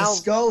 so Al...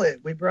 The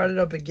skullet. We brought it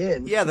up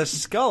again. Yeah, the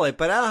skullet.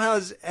 But Al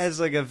has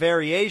like a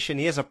variation.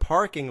 He has a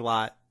parking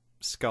lot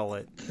skull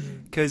it.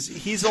 Because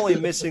he's only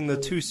missing the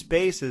 2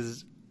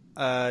 spaces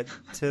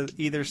to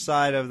either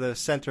side of the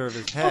center of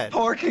his head.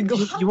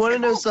 You want to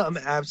know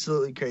something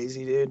absolutely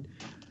crazy, dude?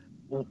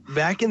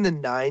 Back in the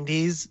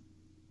 90s,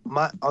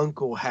 my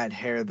uncle had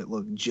hair that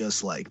looked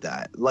just like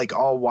that. Like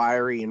all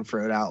wiry and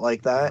froed out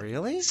like that.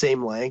 Really?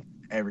 Same length,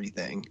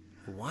 everything.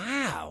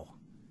 Wow.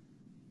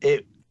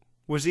 It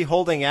Was he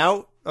holding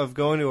out of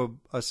going to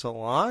a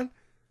salon?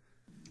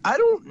 I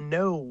don't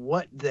know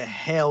what the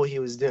hell he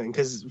was doing,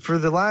 because for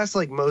the last,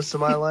 like, most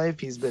of my life,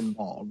 he's been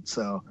bald,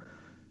 so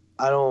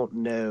I don't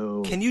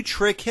know. Can you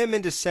trick him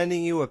into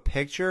sending you a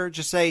picture?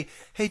 Just say,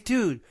 hey,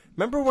 dude,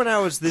 remember when I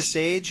was this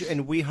age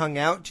and we hung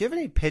out? Do you have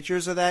any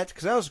pictures of that?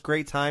 Because that was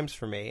great times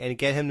for me. And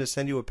get him to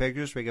send you a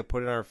picture so we could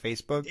put it on our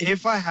Facebook.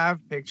 If I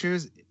have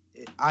pictures,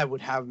 I would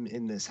have them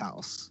in this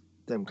house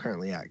that I'm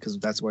currently at, because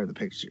that's where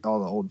all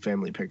the old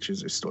family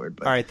pictures are stored.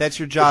 But all right, that's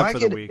your job for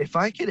the week. If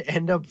I could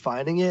end up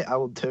finding it, I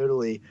will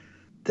totally.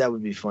 That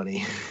would be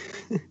funny.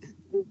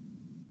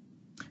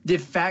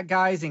 Did fat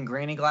guys in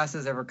granny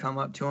glasses ever come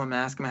up to him and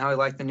ask him how he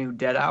liked the new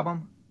Dead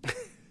album?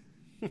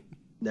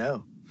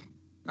 No.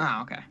 Oh,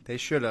 okay. They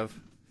should have.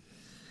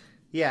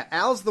 Yeah,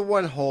 Al's the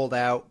one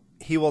holdout.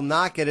 He will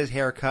not get his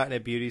hair cut in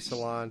a beauty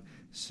salon,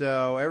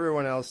 so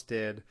everyone else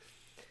did.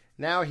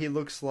 Now he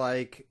looks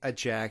like a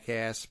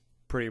jackass,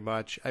 pretty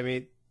much. I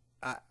mean,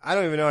 I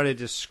don't even know how to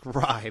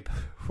describe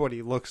what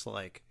he looks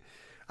like.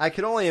 I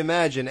can only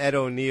imagine Ed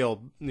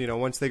O'Neill,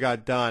 once they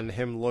got done,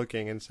 him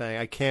looking and saying,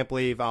 I can't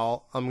believe I'm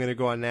going to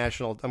go on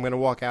I'm going to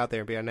walk out there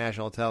and be on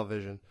national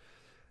television,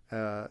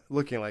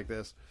 looking like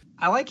this.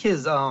 I like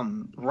his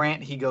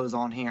rant he goes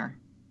on here.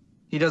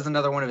 He does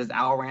another one of his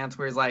owl rants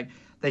where he's like,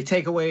 they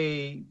take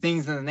away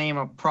things in the name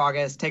of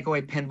progress, take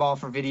away pinball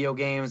for video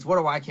games. What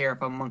do I care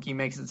if a monkey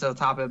makes it to the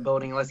top of a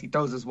building unless he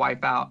throws his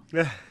wife out?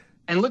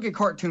 And look at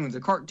cartoons. A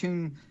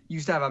cartoon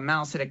used to have a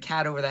mouse hit a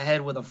cat over the head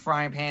with a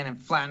frying pan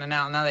and flatten it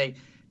out. And now they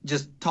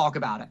just talk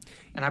about it.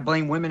 And I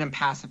blame women and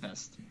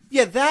pacifists.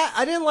 Yeah,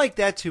 I didn't like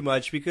that too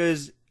much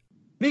because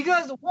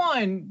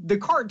one, the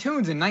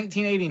cartoons in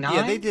 1989.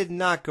 Yeah, they did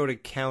not go to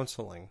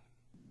counseling.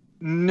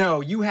 No,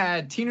 you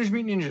had Teenage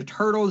Mutant Ninja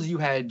Turtles, you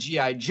had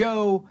G.I.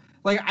 Joe.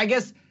 Like, I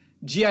guess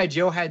G.I.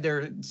 Joe had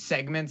their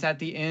segments at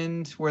the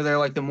end where they're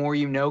like the more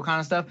you know kind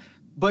of stuff.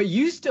 But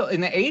you still, in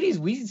the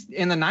 80s,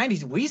 in the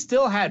 90s, we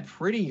still had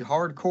pretty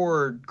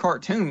hardcore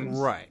cartoons.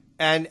 Right.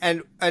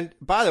 And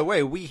by the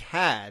way, we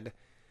had,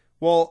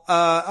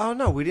 oh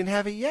no, we didn't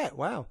have it yet.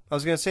 Wow. I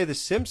was going to say The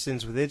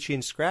Simpsons with Itchy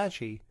and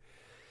Scratchy.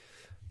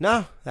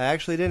 No, that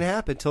actually didn't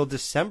happen until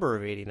December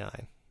of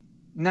 89.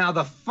 Now,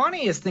 the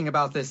funniest thing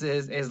about this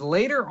is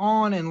later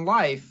on in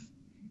life,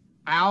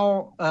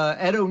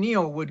 Ed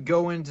O'Neill would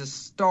go in to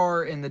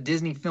star in the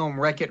Disney film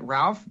Wreck-It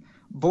Ralph,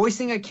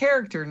 voicing a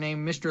character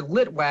named Mr.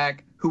 Litwack,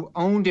 who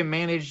owned and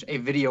managed a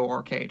video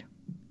arcade.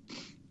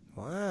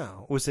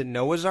 Wow. Was it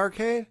Noah's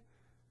Arcade?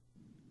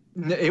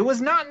 It was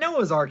not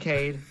Noah's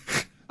Arcade.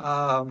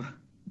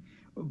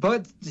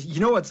 But you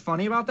know what's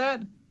funny about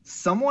that?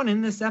 Someone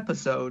in this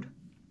episode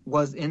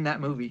was in that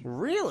movie.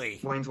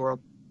 Really? Wayne's World.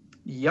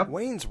 Yep.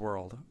 Wayne's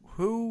World.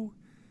 Who?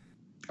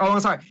 Oh,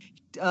 I'm sorry.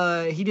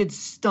 He did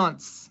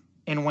stunts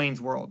in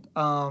Wayne's World.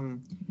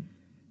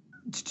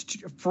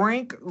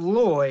 Frank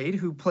Lloyd,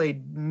 who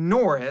played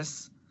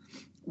Norris,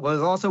 was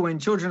also in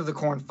Children of the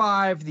Corn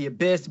 5, The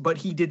Abyss, but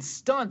he did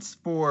stunts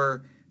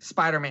for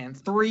Spider-Man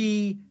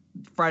 3,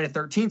 Friday the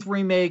 13th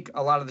remake,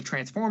 a lot of the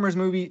Transformers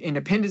movie,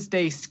 Independence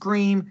Day,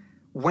 Scream,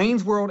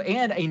 Wayne's World,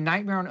 and A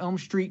Nightmare on Elm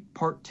Street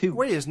Part 2.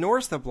 Wait, is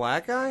Norris the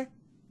black guy?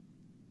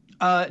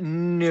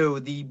 No,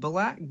 the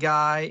black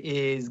guy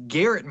is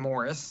Garrett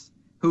Morris,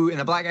 and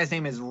the black guy's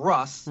name is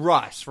Russ.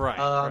 Russ, right.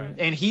 Right.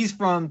 And he's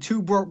from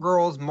Two Broke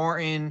Girls,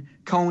 Martin,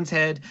 Cone's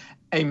Head,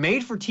 a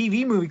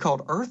made-for-TV movie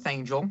called Earth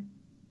Angel,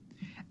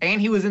 and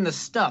he was in The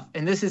Stuff.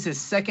 And this is his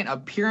second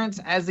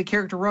appearance as the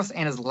character Russ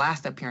and his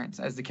last appearance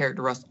as the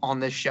character Russ on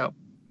this show.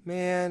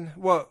 Man,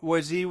 what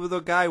was he the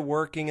guy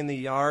working in the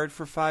yard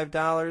for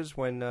 $5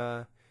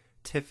 when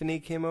Tiffany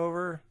came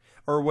over?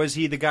 Or was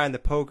he the guy in the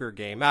poker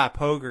game?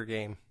 Poker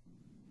game.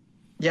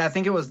 Yeah, I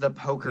think it was the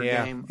poker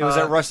game. It was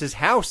at Russ's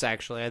house,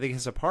 actually. I think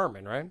his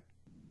apartment, right?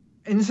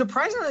 And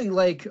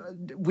surprisingly,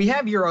 we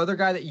have your other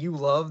guy that you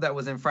love that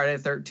was in Friday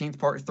the 13th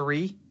Part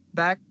 3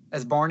 back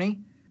as Barney.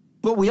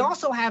 But we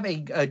also have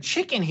a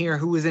chick in here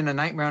who was in A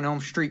Nightmare on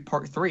Elm Street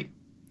Part 3.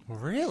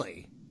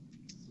 Really?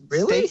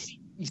 Really?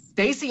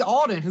 Stacey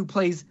Alden, who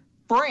plays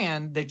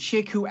Fran, the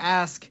chick who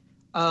asked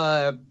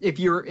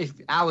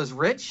if Al is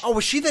rich. Oh,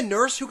 was she the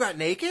nurse who got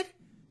naked?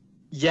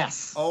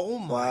 Yes. Oh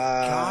my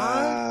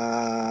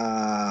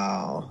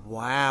God.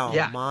 Wow.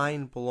 Yeah.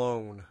 Mind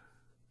blown.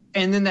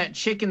 And then that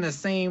chick in the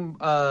same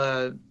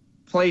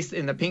place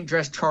in the pink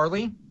dress,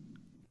 Charlie.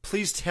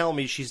 Please tell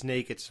me she's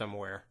naked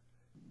somewhere.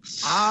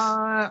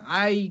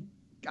 I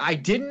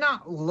did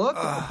not look,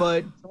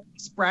 but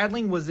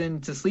Spradling was in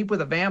To Sleep with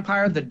a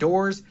Vampire, The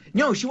Doors.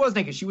 No, she was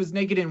naked. She was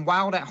naked in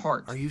Wild at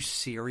Heart. Are you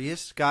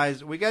serious?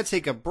 Guys, we got to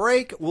take a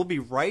break. We'll be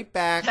right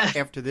back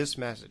after this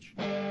message.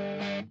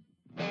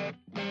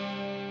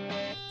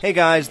 Hey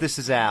guys, this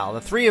is Al.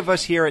 The three of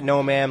us here at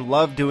No Ma'am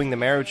love doing the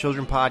Married with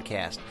Children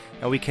podcast,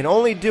 and we can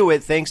only do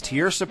it thanks to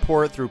your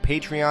support through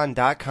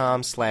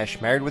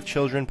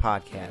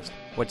patreon.com/marriedwithchildrenpodcast.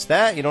 What's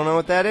that? You don't know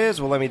what that is?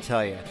 Well, let me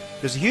tell you.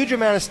 There's a huge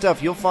amount of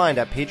stuff you'll find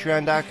at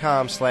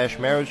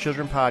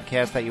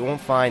patreon.com/marriedwithchildrenpodcast that you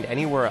won't find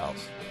anywhere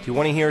else. Do you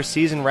want to hear a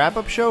season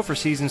wrap-up show for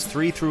seasons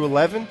 3 through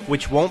 11,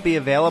 which won't be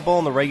available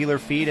in the regular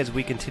feed as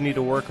we continue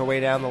to work our way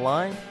down the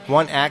line?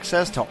 Want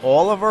access to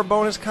all of our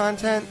bonus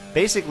content?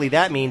 Basically,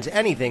 that means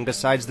anything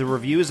besides the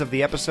reviews of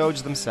the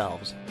episodes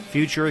themselves.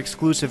 Future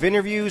exclusive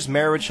interviews,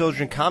 Married with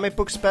Children comic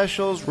book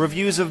specials,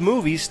 reviews of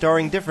movies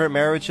starring different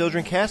Married with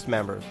Children cast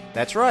members.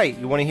 That's right,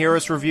 you want to hear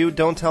us review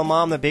Don't Tell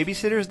Mom the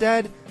Babysitter's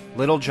Dead?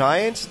 Little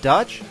Giants?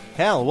 Dutch?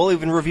 Hell, we'll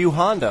even review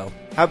Hondo.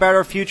 How about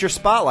our future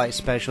Spotlight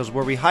specials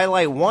where we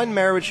highlight one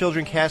Married with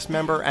Children cast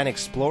member and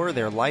explore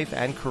their life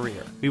and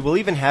career? We will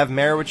even have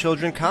Married with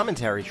Children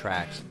commentary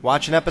tracks.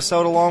 Watch an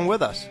episode along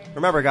with us.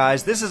 Remember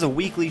guys, this is a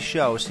weekly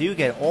show, so you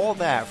get all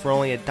that for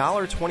only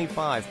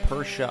 $1.25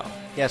 per show.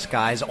 Yes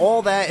guys,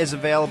 all that is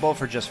available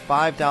for just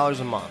 $5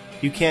 a month.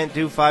 You can't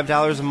do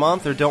 $5 a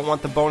month or don't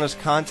want the bonus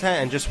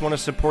content and just want to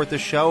support the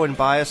show and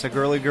buy us a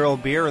girly girl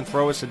beer and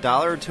throw us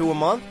 $1 or $2 a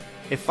month?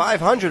 If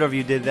 500 of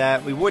you did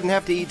that, we wouldn't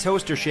have to eat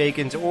toaster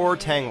shakens or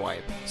Tang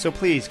Wipe. So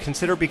please,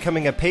 consider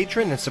becoming a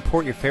patron and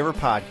support your favorite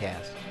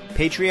podcast.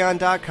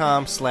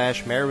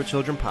 Patreon.com/Married with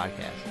Children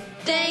podcast.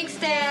 Thanks,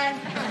 Dad.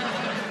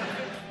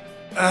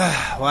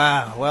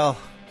 Wow, well,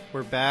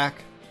 we're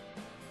back.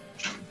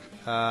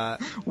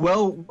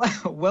 Well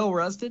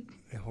rested?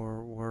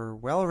 We're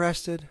well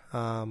rested.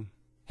 God,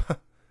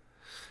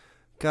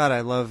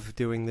 I love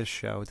doing this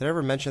show. Did I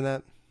ever mention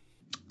that?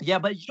 Yeah,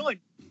 but you know what?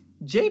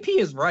 JP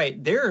is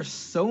right. There are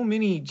so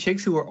many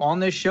chicks who are on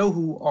this show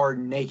who are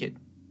naked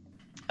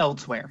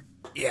elsewhere.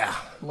 Yeah.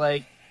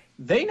 Like,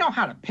 they know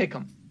how to pick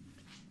them.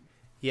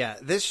 Yeah,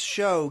 this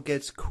show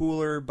gets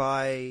cooler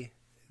by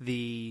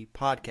the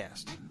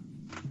podcast.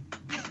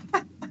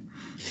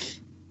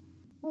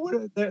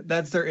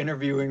 That's their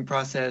interviewing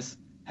process.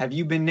 Have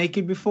you been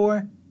naked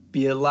before?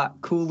 Be a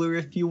lot cooler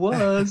if you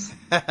was.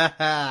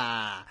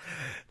 Let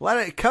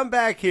it come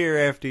back here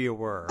after you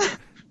were.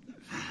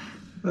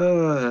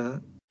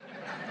 Oh,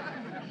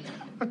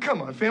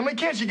 come on, family.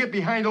 Can't you get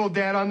behind old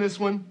Dad on this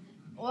one?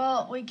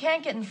 Well, we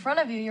can't get in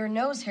front of you. Your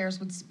nose hairs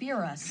would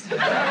spear us.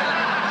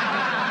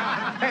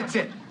 That's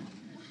it.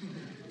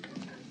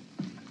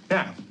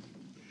 Now,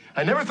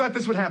 I never thought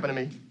this would happen to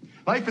me.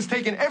 Life has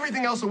taken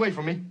everything else away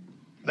from me.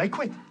 But I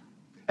quit.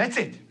 That's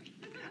it.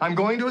 I'm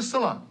going to a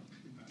salon.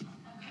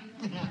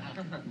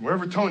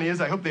 Wherever Tony is,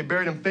 I hope they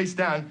buried him face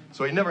down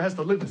so he never has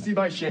to live to see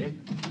my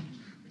shame.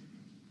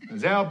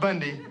 As Al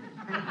Bundy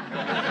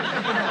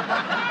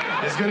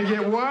is going to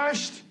get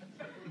washed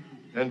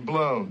and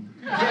blown.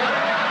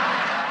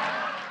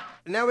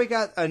 Now we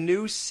got a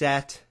new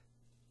set.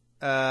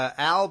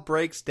 Al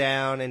breaks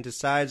down and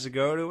decides to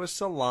go to a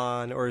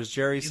salon, or as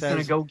Jerry says... He's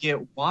going to go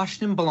get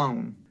washed and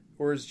blown.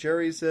 Or as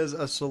Jerry says,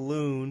 a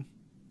saloon.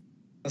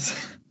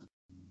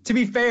 To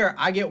be fair,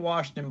 I get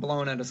washed and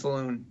blown at a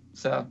saloon,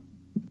 so...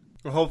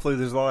 Well, hopefully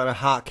there's a lot of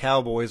hot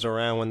cowboys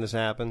around when this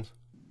happens.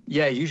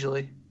 Yeah,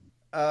 usually.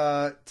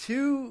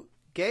 Two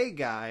gay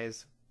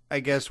guys,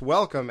 I guess,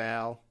 welcome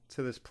Al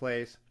to this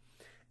place.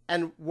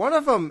 And one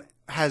of them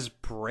has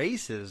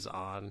braces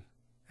on,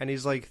 and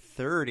he's like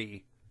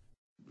 30.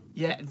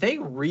 Yeah, they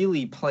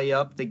really play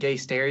up the gay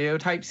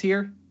stereotypes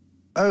here.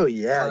 Oh,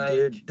 yeah,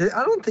 dude.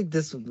 I don't think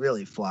this would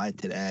really fly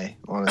today,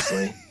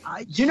 honestly.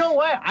 You know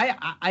what?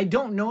 I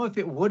don't know if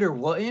it would or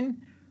wouldn't,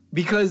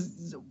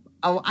 because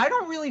I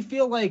don't really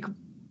feel like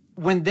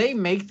when they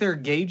make their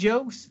gay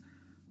jokes,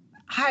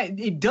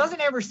 it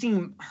doesn't ever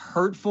seem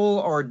hurtful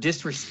or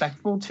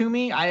disrespectful to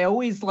me. I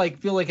always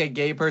feel like a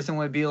gay person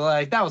would be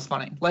like, that was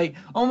funny. Like,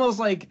 almost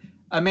like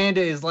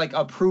Amanda is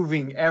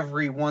approving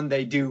every one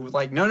they do.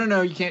 Like,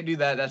 no, you can't do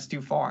that. That's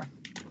too far.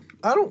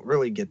 I don't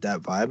really get that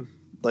vibe.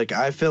 Like,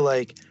 I feel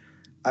like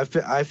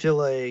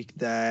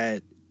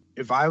that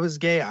if I was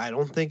gay, I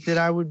don't think that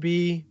I would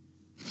be,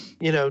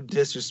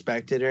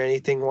 disrespected or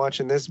anything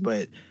watching this,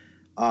 but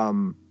I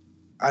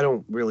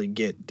don't really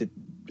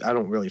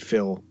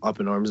feel up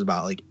in arms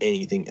about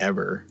anything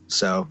ever.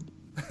 So,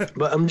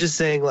 but I'm just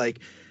saying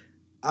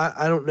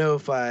I don't know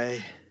if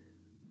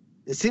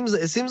it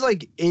seems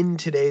like in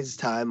today's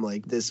time,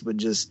 this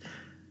would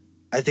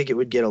I think it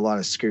would get a lot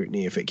of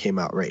scrutiny if it came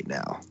out right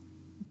now.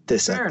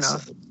 Fair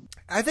enough.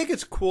 I think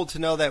it's cool to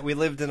know that we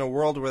lived in a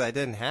world where that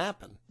didn't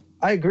happen.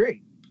 I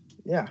agree.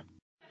 Yeah.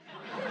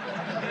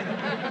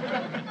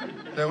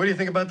 Now, what do you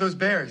think about those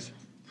bears?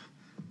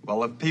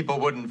 Well, if people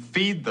wouldn't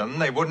feed them,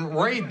 they wouldn't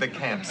raid the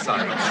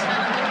campsites.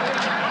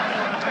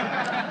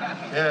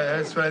 Yeah,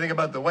 that's what I think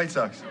about the White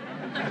Sox.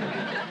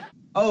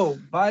 Oh,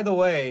 by the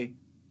way,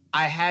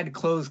 I had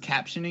closed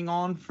captioning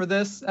on for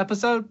this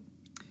episode.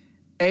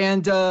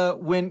 And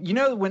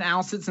when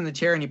Al sits in the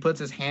chair and he puts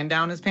his hand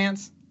down his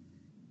pants?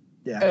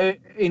 Yeah.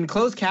 In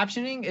closed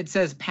captioning, it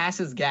says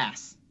passes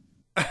gas.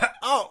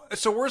 Oh,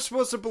 so we're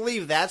supposed to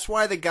believe that's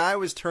why the guy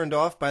was turned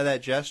off by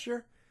that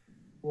gesture?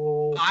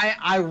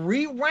 I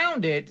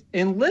rewound it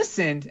and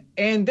listened,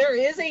 and there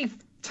is a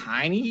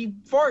tiny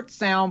fart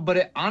sound, but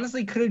it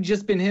honestly could have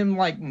just been him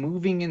like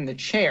moving in the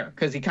chair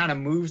because he kind of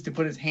moves to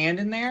put his hand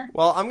in there.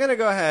 Well, I'm gonna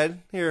go ahead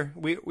here.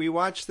 We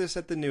watched this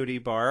at the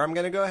nudie bar. I'm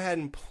gonna go ahead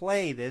and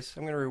play this.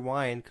 I'm gonna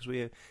rewind because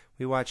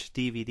we watch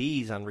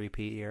DVDs on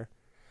repeat here.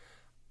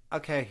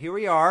 Okay, here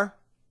we are.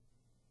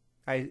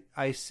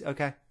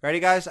 Okay, ready,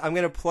 guys? I'm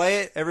gonna play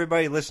it.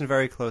 Everybody, listen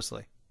very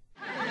closely.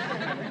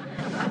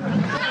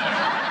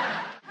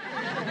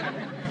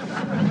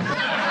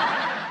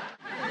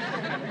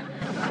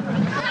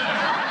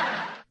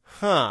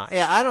 Huh.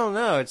 Yeah, I don't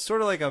know. It's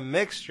sort of like a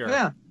mixture.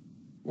 Yeah.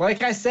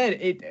 Like I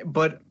said,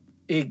 but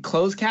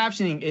closed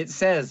captioning, it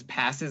says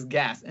passes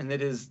gas. And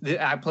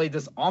I played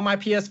this on my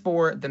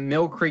PS4, the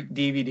Mill Creek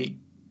DVD.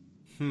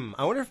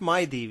 I wonder if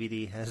my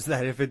DVD has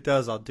that. If it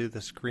does, I'll do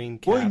the screen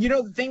cap.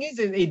 Well, the thing is,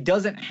 it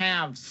doesn't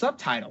have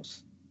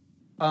subtitles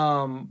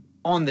on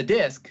the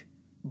disc.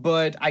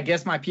 But I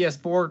guess my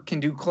PS4 can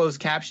do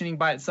closed captioning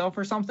by itself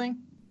or something.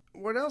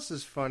 What else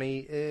is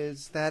funny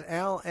is that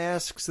Al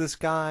asks this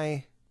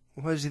guy,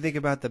 what does he think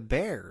about the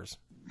Bears?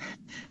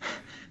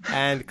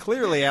 And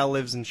clearly Al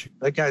lives in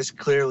Chicago. That guy's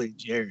clearly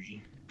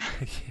Jerry.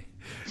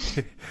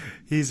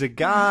 He's a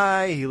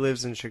guy. He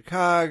lives in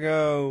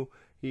Chicago.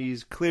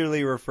 He's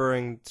clearly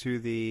referring to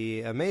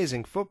the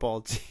amazing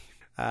football team.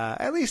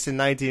 At least in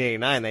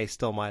 1989, they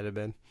still might have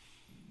been.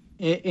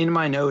 In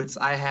my notes,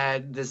 I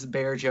had this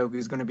bear joke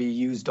is going to be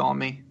used on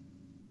me.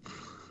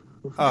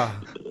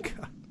 Oh,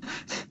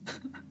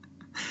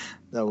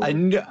 God.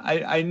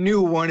 I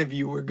knew one of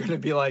you were going to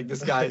be like,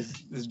 this guy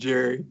is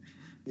Jerry.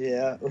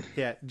 Yeah.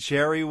 Yeah,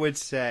 Jerry would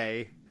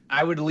say.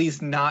 I would at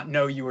least not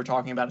know you were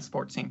talking about a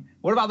sports team.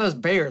 What about those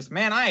Bears?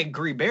 Man, I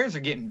agree. Bears are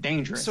getting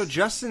dangerous. So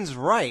Justin's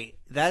right.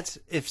 That's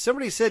if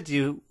somebody said to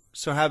you,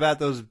 so how about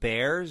those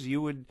Bears?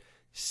 You would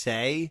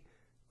say,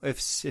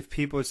 if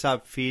people would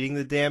stop feeding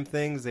the damn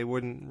things, they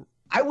wouldn't.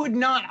 I would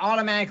not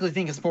automatically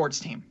think a sports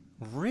team.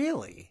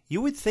 Really?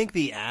 You would think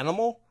the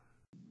animal?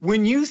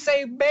 When you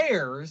say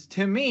Bears,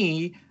 to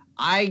me,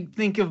 I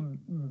think of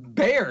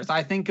bears.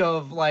 I think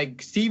of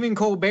like Stephen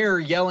Colbert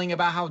yelling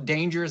about how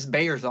dangerous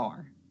bears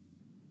are.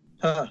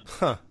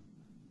 Huh.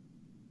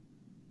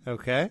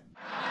 Okay.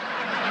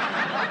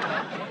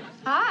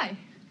 Hi.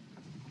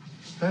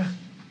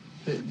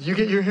 You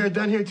get your hair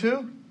done here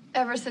too?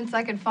 Ever since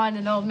I could find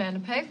an old man to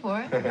pay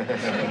for it. Do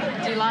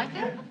you like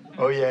it?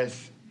 Oh,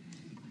 yes.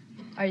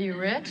 Are you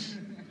rich?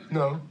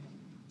 No.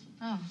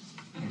 Oh.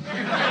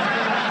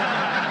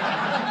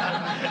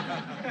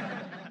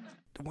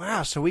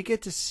 Wow, so we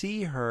get to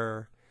see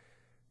her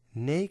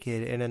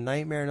naked in A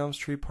Nightmare on Elm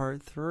Street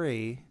Part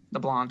 3. The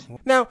blonde.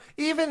 Now,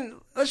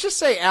 let's just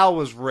say Al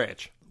was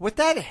rich. With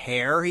that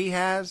hair he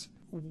has,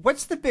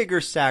 what's the bigger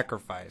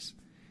sacrifice?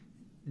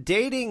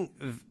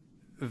 Dating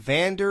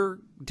Vander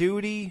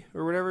Duty,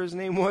 or whatever his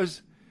name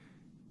was,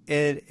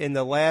 in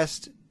the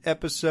last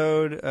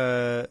episode,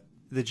 The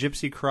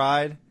Gypsy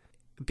Cried?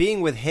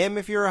 Being with him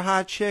if you're a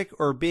hot chick,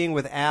 or being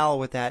with Al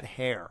with that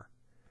hair?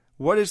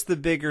 What is the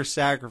bigger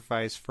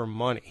sacrifice for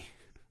money?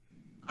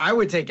 I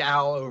would take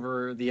Al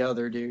over the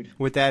other dude.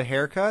 With that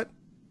haircut?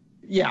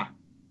 Yeah.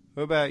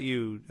 What about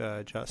you,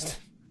 Justin?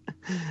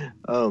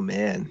 Oh,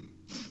 man.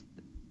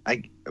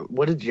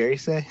 What did Jerry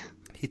say?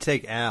 He'd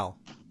take Al.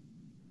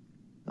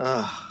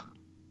 Ugh.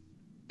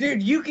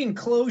 Dude, you can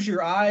close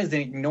your eyes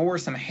and ignore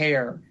some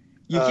hair.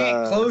 You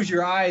can't close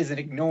your eyes and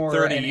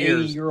ignore an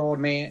 80-year-old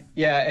man.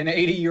 Yeah, an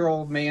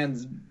 80-year-old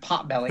man's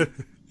pot belly.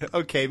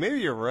 Okay, maybe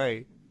you're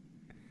right.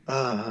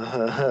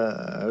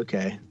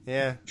 Okay.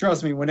 Yeah.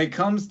 Trust me, when it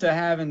comes to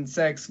having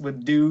sex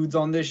with dudes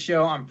on this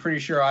show, I'm pretty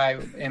sure I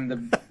am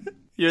the...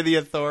 You're the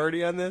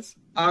authority on this?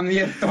 I'm the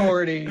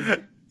authority.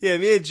 Yeah,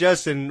 me and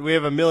Justin, we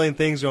have a million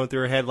things going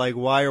through our head, like,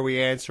 why are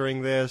we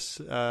answering this?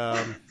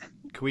 Can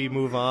we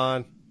move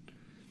on?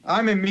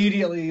 I'm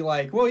immediately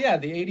like, well, yeah,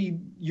 the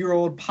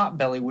 80-year-old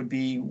potbelly would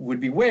be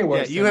way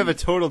worse. Yeah, you have a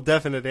total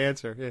definite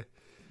answer. Yeah.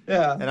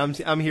 Yeah.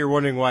 And I'm here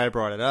wondering why I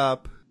brought it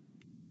up.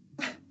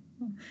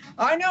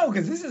 I know,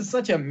 because this is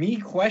such a me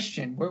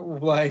question. We're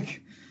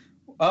like,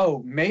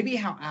 oh, maybe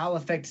how Al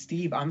affects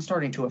Steve, I'm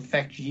starting to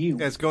affect you.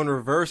 Yeah, it's going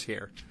reverse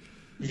here.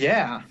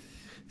 Yeah.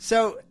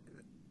 So,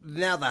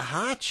 now the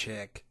hot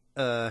chick,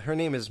 her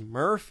name is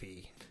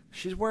Murphy.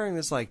 She's wearing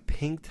this, like,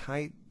 pink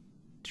tight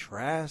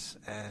dress,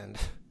 and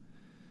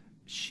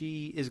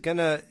she is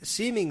gonna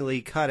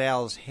seemingly cut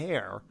Al's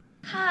hair.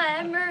 Hi,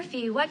 I'm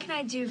Murphy. What can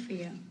I do for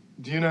you?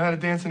 Do you know how to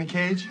dance in a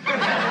cage?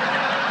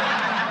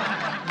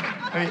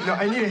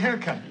 I need a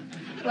haircut.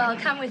 Well,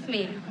 come with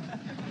me.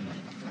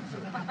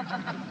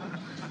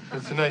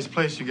 It's a nice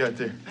place you got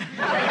there.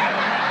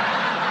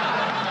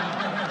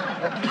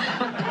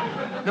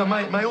 No,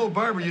 my old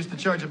barber used to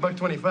charge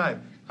 $1.25.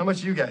 How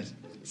much are you guys?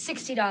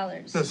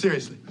 $60. No,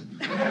 seriously.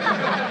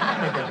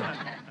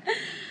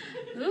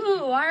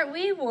 Ooh, aren't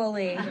we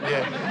woolly?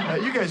 Yeah.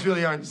 You guys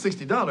really aren't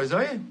 $60,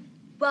 are you?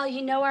 Well,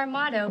 you know our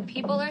motto,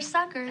 people are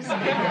suckers.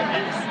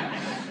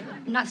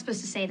 I'm not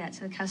supposed to say that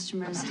to the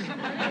customers.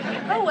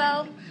 Oh,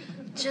 well,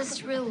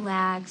 just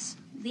relax.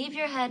 leave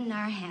your head in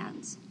our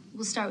hands.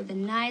 We'll start with a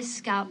nice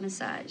scalp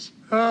massage.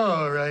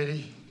 All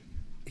righty.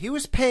 He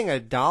was paying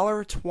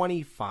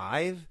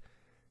 $1.25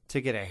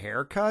 to get a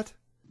haircut?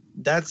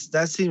 That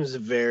seems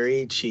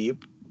very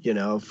cheap, you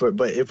know,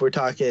 but if we're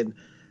talking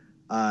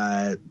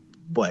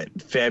February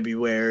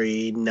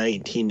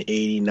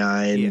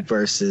 1989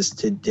 versus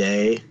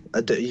today,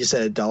 you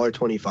said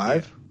 $1.25?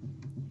 Yeah.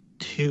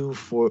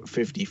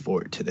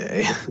 $2.54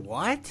 today.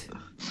 What?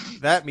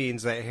 That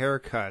means that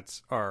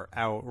haircuts are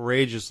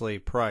outrageously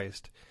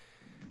priced.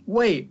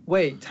 Wait,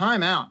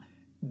 time out.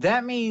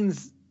 That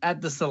means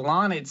at the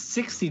salon it's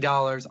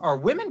 $60. Are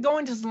women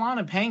going to the salon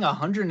and paying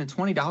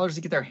 $120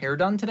 to get their hair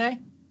done today?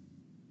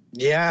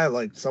 Yeah,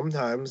 like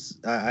sometimes.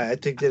 I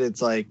think that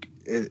it's like,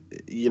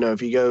 you know,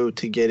 if you go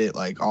to get it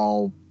like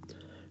all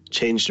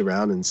changed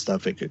around and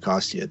stuff, it could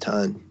cost you a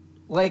ton.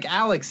 Like,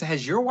 Alex,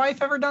 has your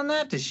wife ever done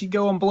that? Does she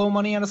go and blow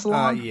money at a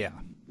salon? Yeah.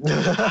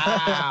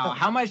 Wow.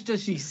 How much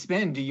does she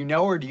spend? Do you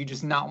know, or do you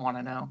just not want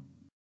to know?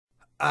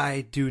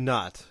 I do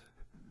not.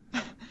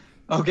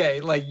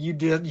 Okay, like you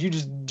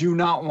just do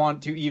not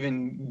want to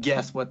even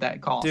guess what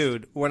that costs.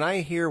 Dude, when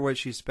I hear what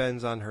she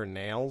spends on her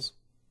nails,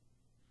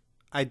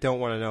 I don't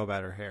want to know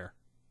about her hair.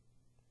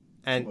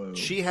 And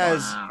she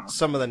has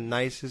some of the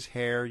nicest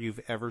hair you've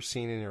ever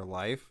seen in your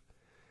life.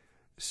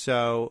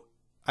 So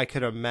I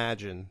could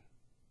imagine.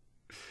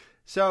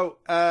 So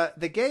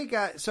the gay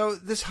guy, so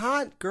this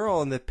hot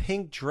girl in the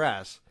pink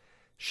dress,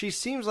 she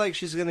seems like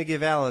she's going to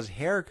give Al his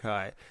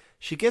haircut.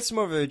 She gets him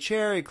over the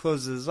chair, he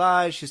closes his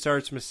eyes, she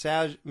starts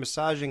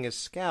massaging his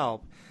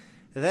scalp.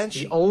 And then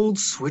the old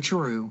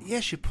switcheroo.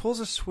 Yeah, she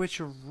pulls a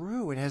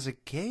switcheroo and has a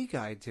gay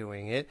guy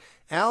doing it.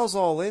 Al's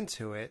all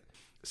into it.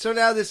 So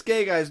now this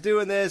gay guy's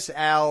doing this.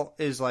 Al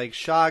is like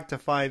shocked to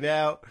find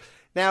out.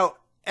 Now,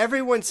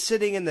 everyone's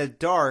sitting in the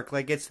dark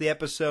like it's the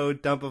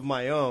episode Dump of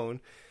My Own,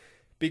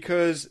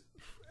 because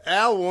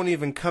Al won't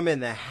even come in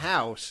the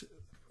house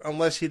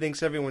unless he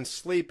thinks everyone's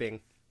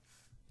sleeping.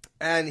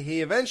 And he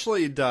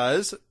eventually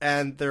does,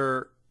 and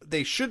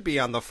they should be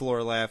on the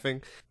floor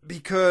laughing,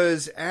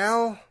 because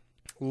Al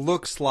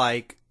looks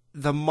like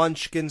the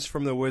Munchkins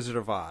from The Wizard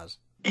of Oz.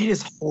 It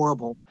is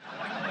horrible.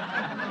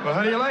 Well,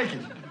 how do you like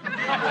it?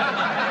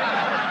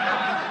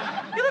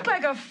 You look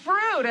like a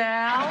fruit,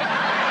 Al.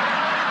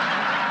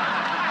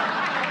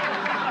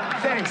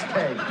 Thanks,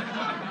 Peg.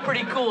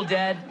 Pretty cool,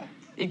 Dad.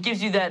 It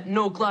gives you that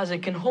no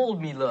closet can hold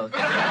me look.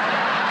 Now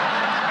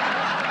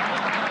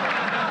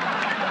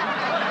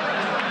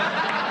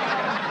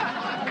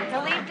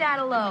leave Dad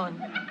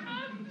alone.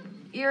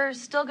 You're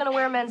still gonna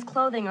wear men's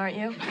clothing, aren't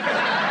you?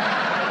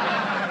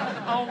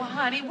 Oh,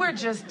 honey, we're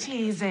just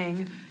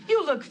teasing.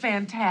 You look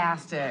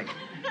fantastic.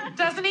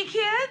 Doesn't he,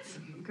 kids?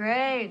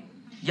 Great.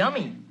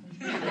 Yummy.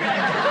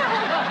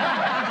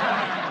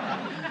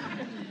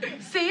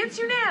 See, it's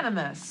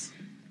unanimous.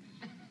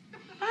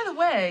 By the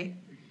way,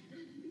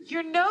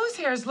 your nose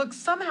hairs look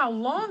somehow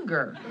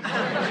longer.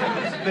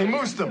 They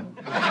moosed them.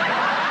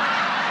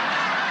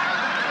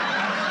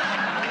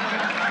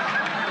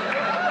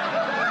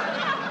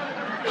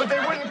 But they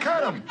wouldn't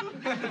cut them.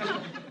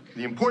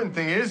 The important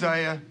thing is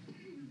I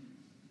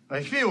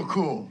feel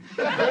cool.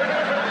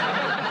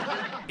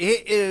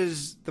 It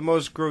is the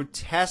most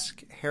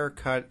grotesque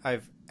haircut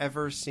I've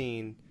ever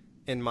seen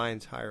in my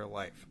entire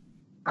life.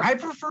 I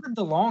preferred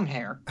the long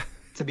hair,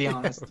 to be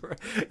honest.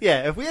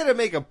 Yeah, if we had to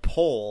make a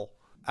poll,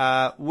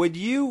 would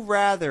you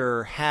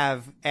rather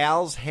have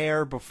Al's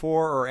hair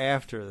before or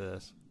after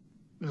this?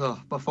 Ugh,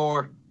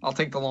 before. I'll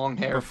take the long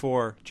hair.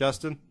 Before.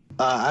 Justin?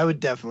 I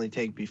would definitely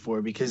take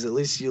before, because at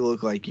least you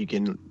look like you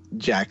can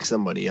jack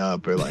somebody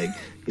up, or like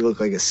you look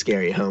like a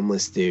scary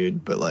homeless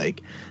dude, but like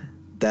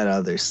that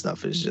other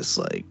stuff is just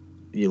like,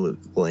 you look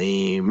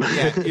lame.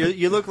 Yeah,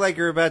 you look like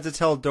you're about to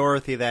tell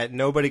Dorothy that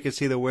nobody could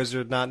see the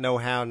wizard, not know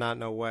how, not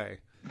know way.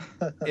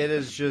 It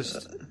is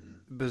just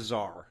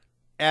bizarre.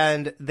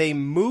 And they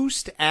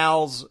moosed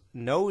Al's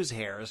nose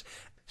hairs.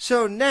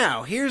 So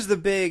now, here's the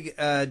big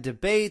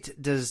debate.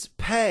 Does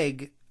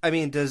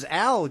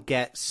Al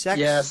get sex?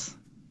 Yes.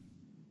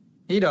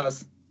 He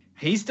does.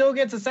 He still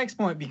gets a sex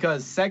point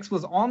because sex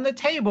was on the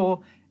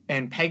table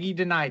and Peggy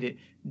denied it.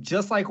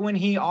 Just like when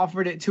he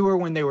offered it to her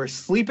when they were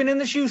sleeping in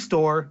the shoe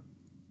store.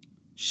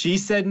 She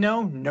said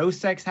no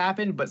sex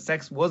happened, but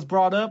sex was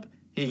brought up.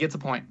 He gets a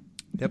point.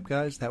 Yep,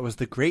 guys, that was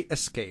the great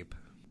escape.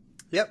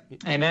 Yep.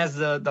 And as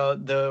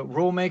the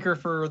rule maker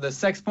for the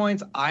sex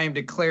points, I am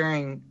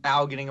declaring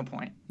Al getting a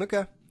point.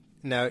 Okay.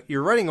 Now,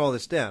 you're writing all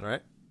this down,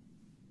 right?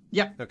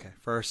 Yep. Okay,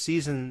 for our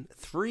Season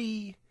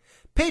 3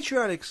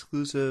 Patreon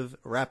exclusive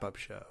wrap-up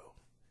show.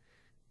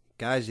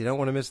 Guys, you don't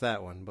want to miss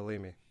that one, believe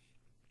me.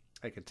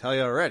 I could tell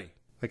you already.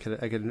 I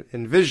could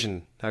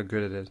envision how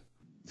good it is.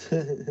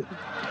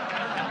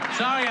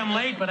 Sorry I'm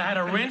late, but I had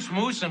a rinse,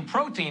 mousse, and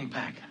protein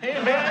pack.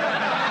 Hey,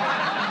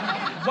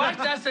 man. Watch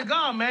that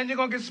cigar, man. You're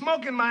going to get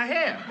smoke in my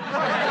hair.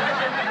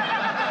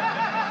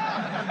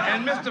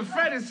 And Mr.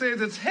 Freddie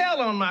says it's hell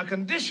on my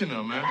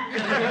conditioner, man.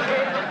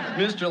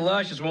 Mr.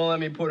 Luscious won't let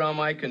me put on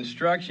my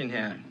construction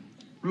hat.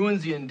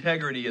 Ruins the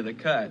integrity of the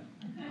cut.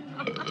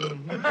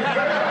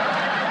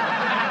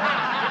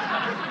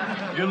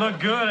 You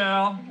look good,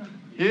 Al.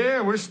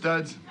 Yeah, we're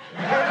studs.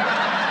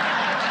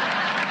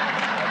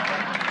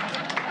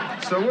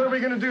 So what are we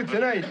gonna do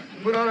tonight?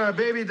 Put on our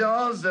baby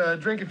dolls,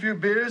 drink a few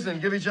beers,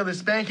 and give each other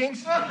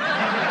spankings? How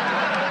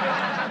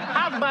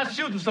about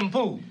shooting some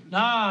pool?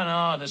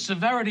 No, the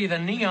severity of the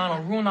neon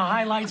will ruin the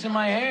highlights in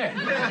my hair.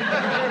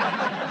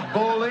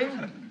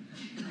 Bowling?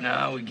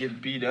 No, we get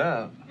beat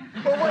up.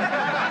 Well,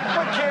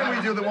 what can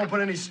we do that won't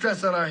put any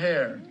stress on our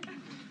hair?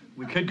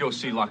 We could go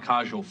see La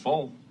Cage aux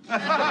Folles.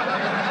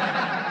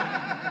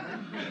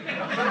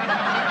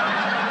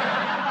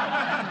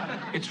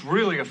 It's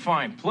really a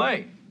fine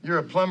play. You're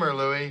a plumber,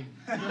 Louis.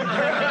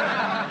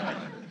 I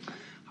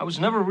was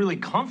never really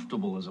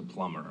comfortable as a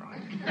plumber.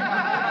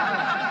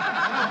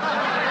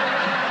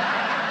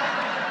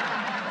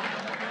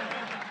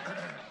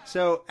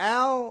 So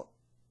Al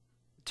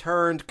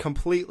turned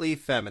completely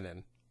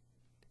feminine.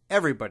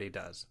 Everybody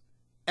does.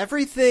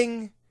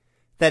 Everything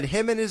that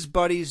him and his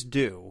buddies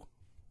do,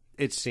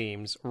 it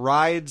seems,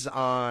 rides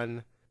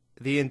on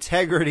the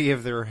integrity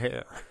of their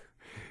hair.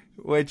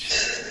 Which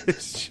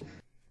is...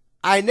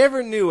 I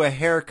never knew a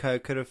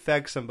haircut could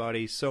affect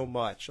somebody so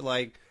much.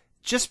 Like,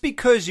 just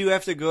because you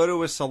have to go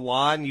to a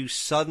salon, you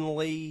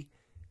suddenly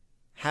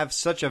have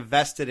such a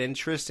vested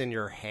interest in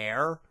your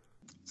hair.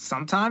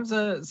 Sometimes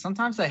a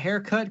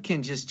haircut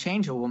can just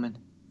change a woman.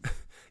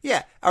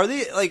 Yeah, are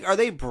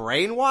they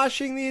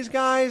brainwashing these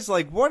guys?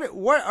 Like,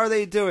 what are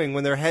they doing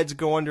when their heads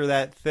go under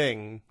that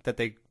thing that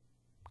they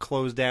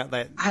close down,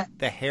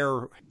 the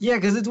hair? Yeah,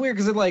 because it's weird.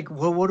 Because they're like,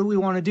 well, what do we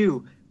want to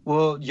do?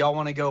 Well, y'all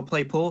want to go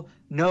play pool?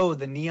 No,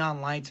 the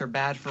neon lights are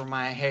bad for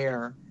my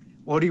hair.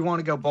 Well, do you want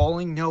to go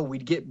bowling? No,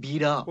 we'd get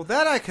beat up. Well,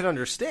 that I could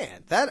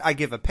understand. That I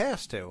give a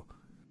pass to.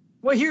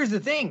 Well, here's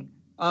the thing.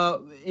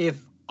 If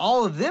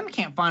all of them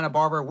can't find a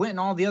barber, wouldn't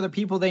all the other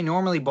people they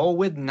normally bowl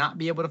with not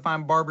be able to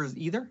find barbers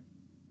either?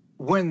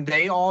 Wouldn't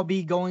they all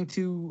be going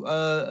to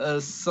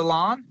a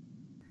salon?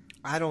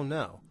 I don't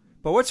know.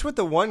 But what's with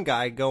the one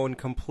guy going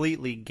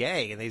completely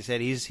gay? And they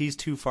said he's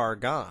too far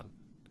gone.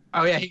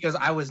 Oh, yeah, he goes,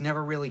 I was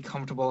never really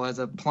comfortable as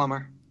a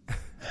plumber.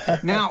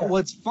 Now,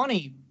 what's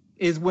funny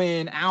is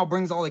when Al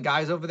brings all the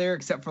guys over there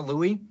except for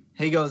Louis,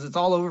 he goes, it's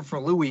all over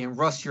for Louis, and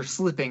Russ, you're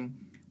slipping.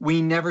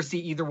 We never see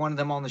either one of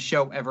them on the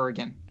show ever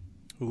again.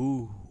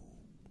 Ooh.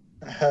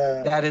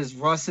 That is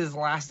Russ's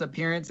last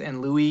appearance,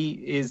 and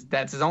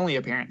that's his only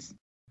appearance.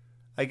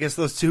 I guess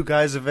those two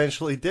guys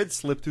eventually did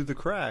slip through the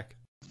crack.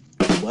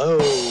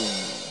 Whoa.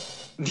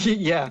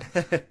 Yeah.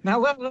 Now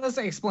let us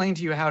explain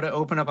to you how to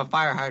open up a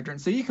fire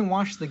hydrant so you can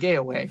wash the gay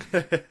away.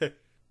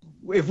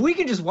 If we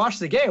can just wash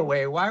the gay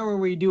away, why were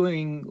we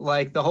doing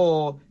like the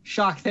whole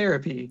shock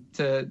therapy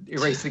to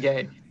erase the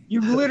gay?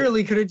 You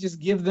literally could have just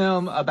give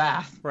them a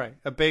bath. Right.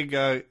 A big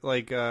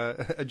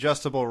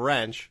adjustable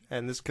wrench,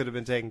 and this could have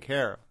been taken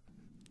care of.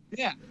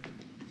 Yeah.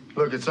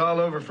 Look, it's all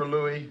over for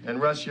Louis,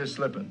 and Russ, you're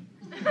slipping.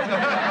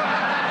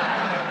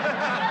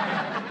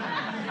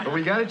 But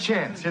we got a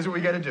chance. Here's what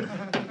we got to do.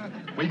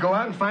 We go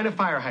out and find a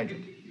fire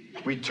hydrant.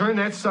 We turn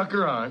that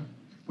sucker on.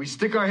 We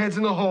stick our heads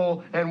in the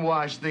hole and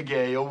wash the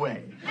gay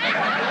away.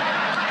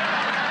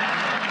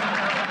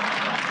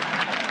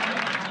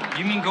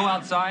 You mean go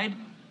outside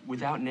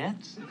without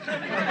nets?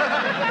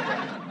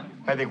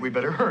 I think we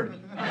better hurry.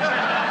 And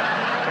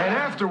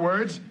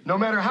afterwards, no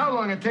matter how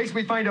long it takes,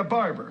 we find a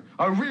barber.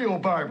 A real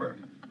barber.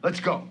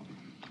 Let's go.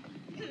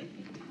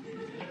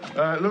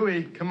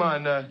 Louis, come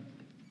on.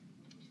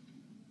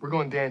 We're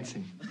going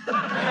dancing.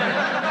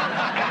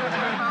 I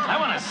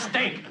want a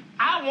steak.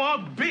 I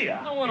want beer.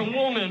 I want a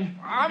woman.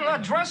 I'm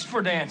not dressed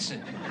for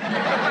dancing.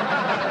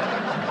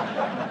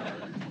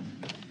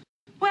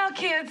 Well,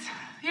 kids,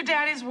 your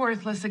daddy's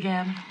worthless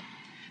again.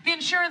 The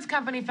insurance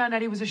company found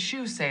out he was a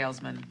shoe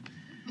salesman.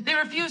 They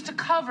refused to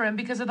cover him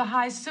because of the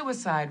high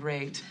suicide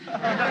rate.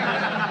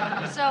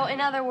 So, in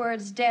other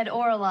words, dead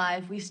or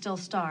alive, we still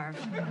starve.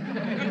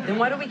 Then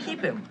why do we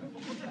keep him?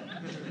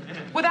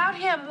 Without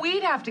him,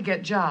 we'd have to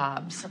get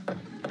jobs.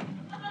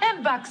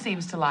 And Buck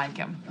seems to like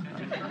him.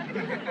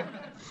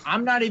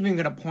 I'm not even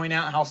going to point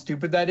out how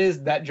stupid that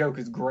is. That joke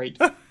is great.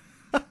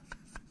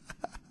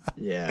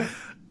 Yeah.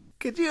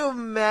 Could you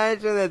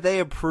imagine that they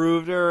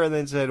approved her and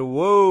then said,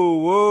 whoa,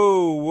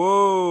 whoa,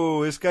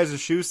 whoa, this guy's a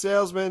shoe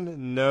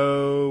salesman?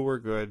 No, we're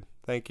good.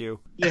 Thank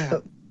you. Yeah.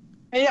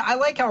 Hey, I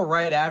like how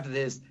right after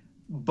this,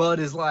 Bud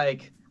is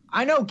like,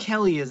 I know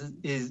Kelly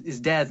is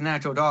Dad's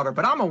natural daughter,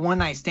 but I'm a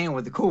one-night stand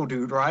with the cool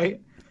dude, right?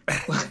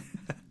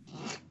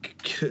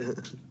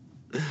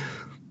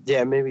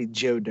 Yeah, maybe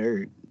Joe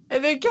Dirt.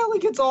 And then Kelly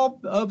gets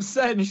all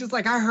upset, and she's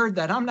like, I heard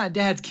that. I'm not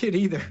Dad's kid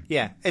either.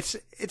 Yeah, it's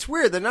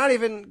weird. They're not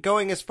even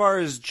going as far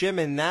as Jim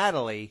and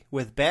Natalie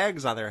with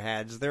bags on their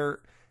heads. They're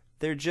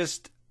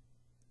just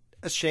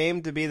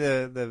ashamed to be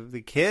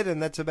the kid,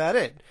 and that's about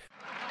it.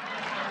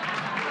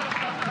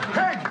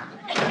 Peg!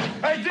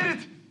 I did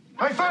it!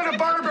 I found a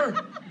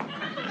barber!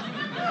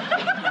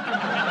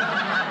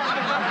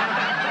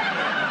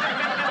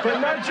 But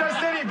not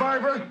just any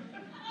barber.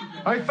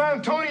 I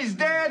found Tony's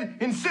dad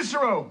in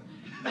Cicero.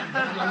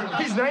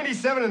 He's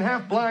 97 and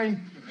half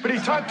blind. But he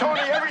taught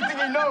Tony everything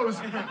he knows.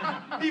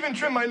 He even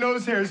trimmed my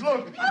nose hairs.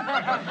 Look.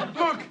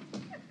 Look.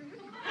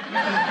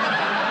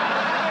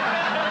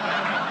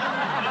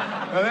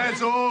 Now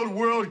that's old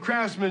world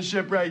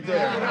craftsmanship right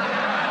there.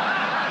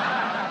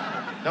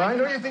 Now I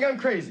know you think I'm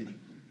crazy,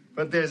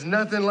 but there's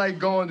nothing like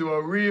going to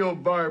a real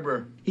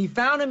barber. He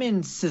found him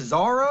in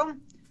Cesaro,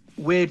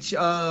 which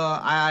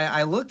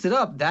I looked it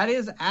up. That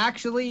is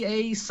actually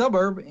a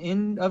suburb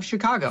of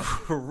Chicago.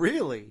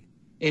 Really?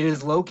 It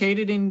is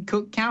located in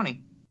Cook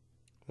County.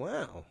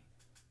 Wow.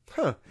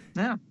 Huh.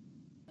 Yeah.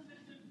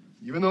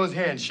 Even though his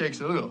hand shakes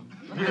a little.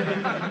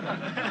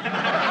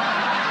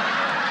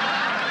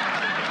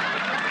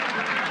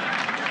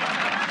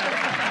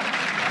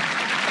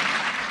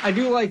 I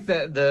do like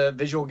the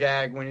visual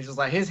gag when he's just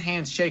like, his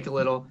hands shake a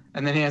little,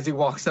 and then as he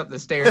walks up the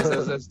stairs,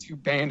 there's those 2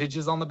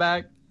 bandages on the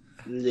back.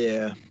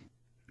 Yeah.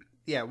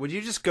 Yeah, would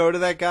you just go to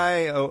that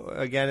guy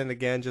again and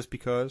again just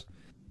because?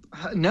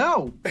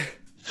 No.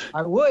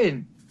 I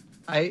wouldn't.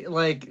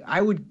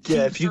 I would keep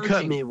if you searching.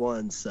 cut me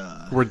once,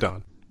 we're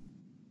done.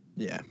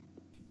 Yeah.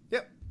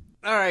 Yep.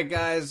 All right,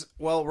 guys.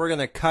 Well, we're going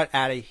to cut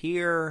out of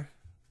here.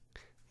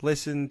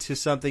 Listen to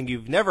something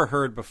you've never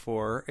heard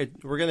before.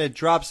 We're going to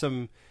drop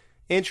some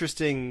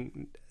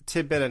interesting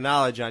tidbit of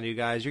knowledge on you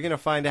guys. You're going to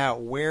find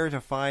out where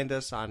to find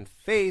us on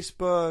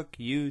Facebook,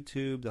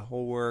 YouTube, the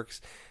whole works.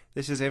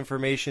 This is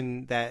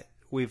information that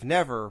we've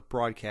never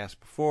broadcast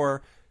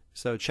before.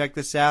 So check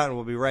this out, and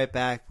we'll be right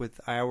back with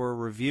our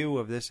review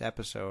of this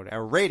episode.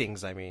 Our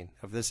ratings,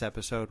 of this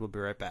episode. We'll be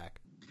right back.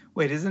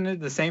 Wait, isn't it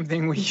the same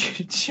thing we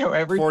show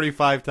every...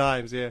 45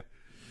 times, yeah.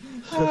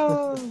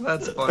 Oh,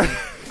 that's funny.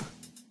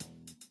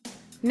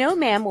 No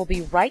Ma'am will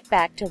be right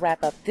back to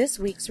wrap up this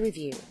week's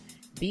review.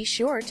 Be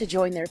sure to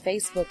join their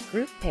Facebook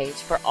group page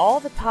for all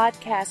the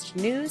podcast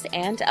news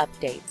and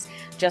updates.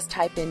 Just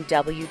type in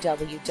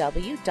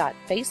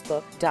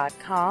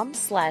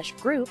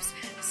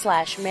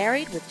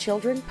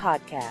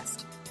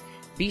www.facebook.com/groups/marriedwithchildrenpodcast.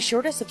 Be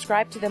sure to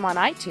subscribe to them on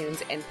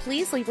iTunes and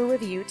please leave a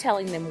review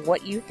telling them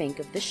what you think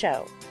of the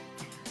show.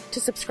 To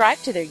subscribe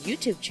to their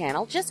YouTube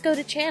channel, just go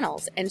to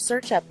channels and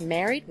search up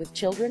Married with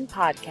Children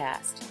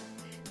Podcast.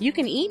 You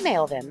can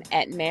email them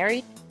at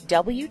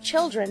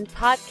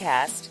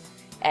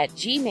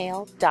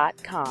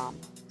marriedwchildrenpodcast@gmail.com.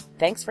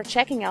 Thanks for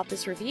checking out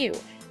this review.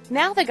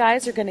 Now the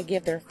guys are going to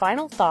give their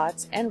final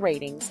thoughts and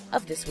ratings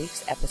of this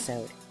week's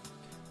episode.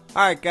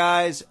 All right,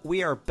 guys,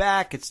 we are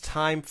back. It's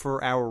time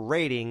for our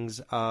ratings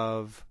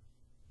of...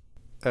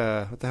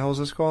 what the hell is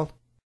this called?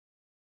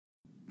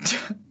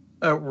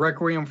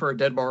 Requiem for a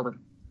Dead Barber.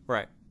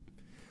 Right.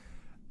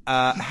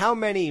 How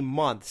many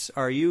months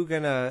are you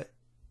going to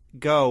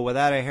go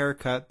without a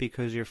haircut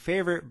because your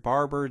favorite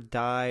barber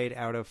died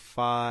out of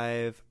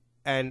 5?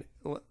 And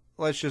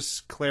let's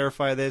just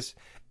clarify this.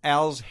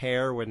 Al's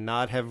hair would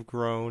not have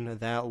grown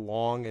that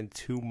long in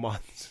 2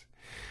 months.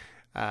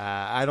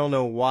 I don't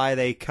know why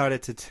they cut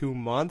it to 2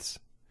 months.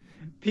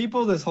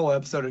 People this whole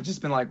episode have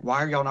just been like,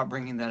 why are y'all not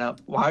bringing that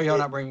up? Why are y'all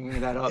not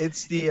bringing that up?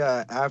 It's the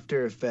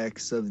after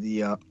effects of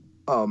the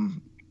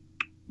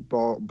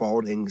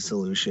balding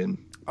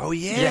solution. Oh,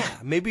 yeah.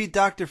 Maybe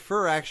Dr.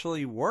 Fur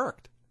actually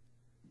worked.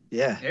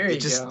 Yeah. There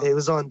you go. It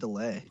was on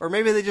delay. Or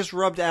maybe they just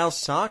rubbed Al's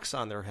socks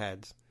on their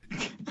heads.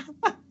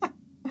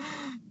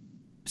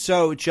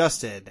 So,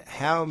 Justin,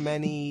 how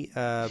many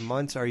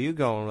months are you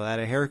going without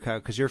a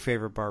haircut because your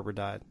favorite barber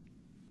died?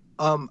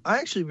 I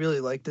actually really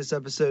like this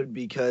episode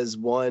because,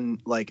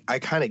 one, like, I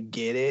kind of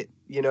get it.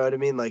 You know what I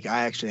mean? Like,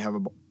 I actually have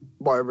a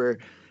barber.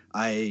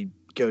 I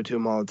go to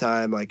him all the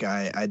time. Like,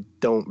 I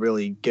don't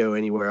really go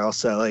anywhere else.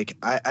 So, like,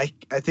 I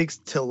think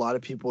to a lot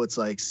of people it's,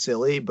 like,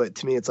 silly. But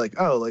to me it's like,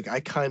 oh, like,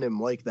 I kind of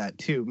am like that,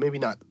 too. Maybe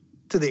not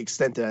to the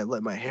extent that I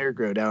let my hair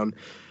grow down,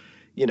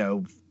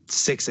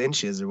 6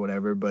 inches or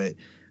whatever. But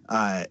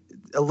a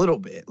little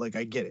bit. Like,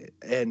 I get it.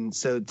 And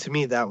so, to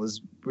me, that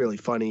was really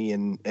funny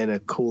and a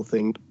cool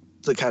thing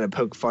to kind of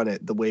poke fun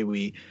at the way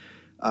we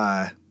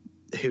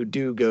who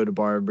do go to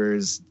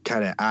barbers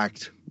kind of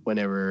act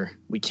whenever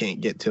we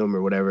can't get to them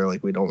or whatever.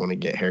 Like, we don't want to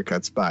get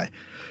haircuts by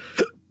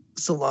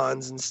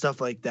salons and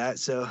stuff like that.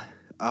 So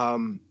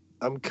I'm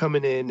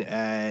coming in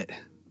at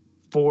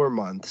 4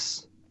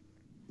 months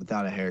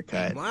without a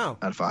haircut. Wow.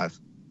 Out of 5.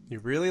 You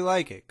really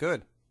like it.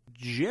 Good.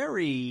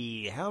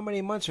 Jerry, how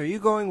many months are you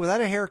going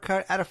without a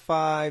haircut out of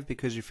 5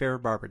 because your favorite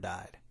barber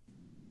died?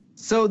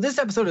 So this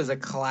episode is a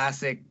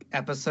classic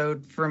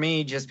episode for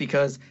me just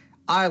because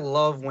I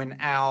love when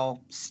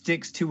Al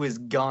sticks to his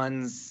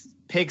guns,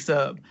 picks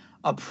up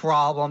a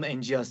problem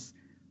and just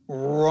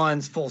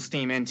runs full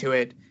steam into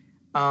it.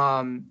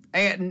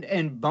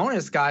 And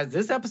bonus, guys,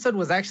 this episode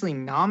was actually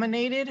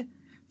nominated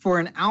for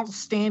an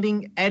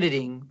outstanding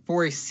editing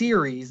for a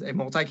series, a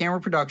multi-camera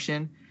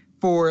production,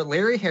 for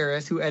Larry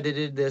Harris, who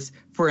edited this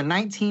for a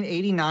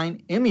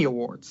 1989 Emmy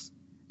Awards.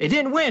 It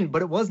didn't win,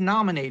 but it was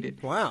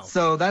nominated. Wow.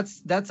 So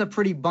that's a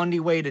pretty Bundy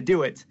way to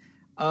do it.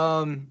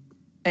 And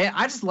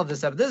I just love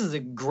this episode. This is a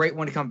great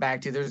one to come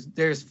back to.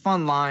 There's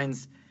fun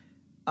lines.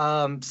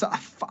 So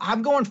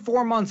I'm going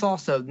 4 months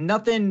also.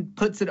 Nothing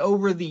puts it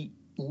over the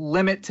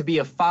limit to be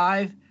a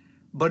 5,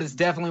 but it's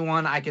definitely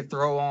one I could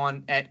throw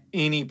on at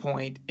any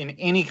point in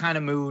any kind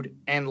of mood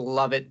and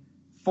love it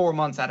 4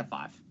 months out of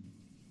 5.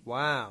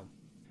 Wow.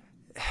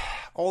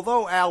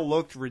 Although Al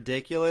looked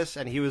ridiculous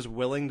and he was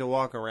willing to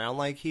walk around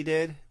like he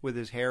did with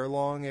his hair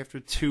long after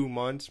 2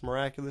 months,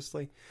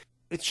 miraculously,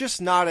 it's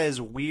just not as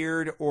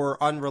weird or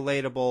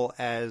unrelatable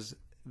as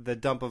the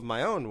dump of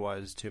my own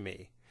was to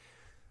me.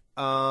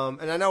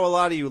 And I know a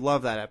lot of you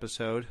love that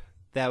episode.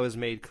 That was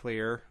made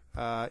clear.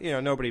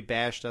 Nobody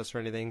bashed us or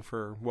anything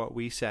for what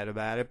we said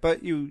about it,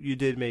 but you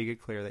did make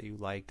it clear that you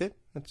liked it.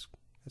 That's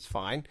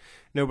fine.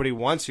 Nobody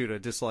wants you to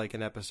dislike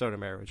an episode of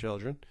Married with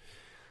Children.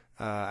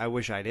 I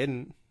wish I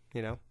didn't,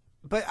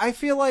 But I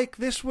feel like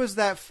this was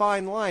that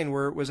fine line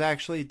where it was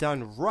actually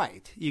done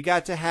right. You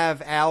got to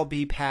have Al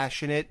be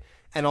passionate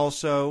and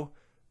also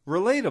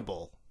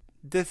relatable.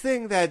 The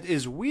thing that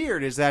is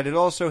weird is that it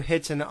also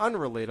hits an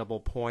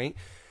unrelatable point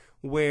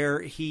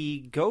where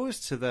he goes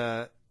to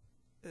the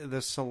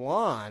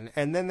salon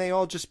and then they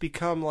all just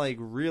become like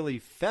really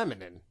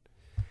feminine.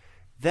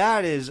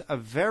 That is a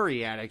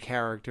very out of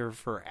character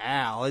for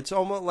Al. It's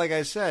almost like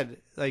I said,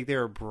 like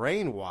they're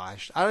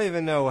brainwashed. I don't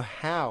even know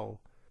how.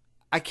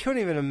 I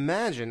couldn't even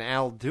imagine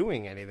Al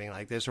doing anything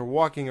like this or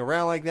walking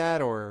around like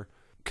that or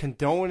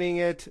condoning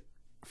it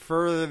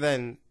further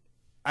than...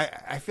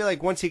 I feel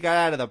like once he got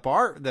out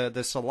of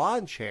the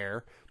salon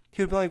chair,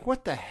 he would be like,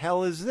 what the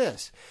hell is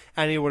this?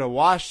 And he would have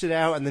washed it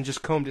out and then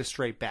just combed it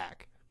straight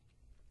back.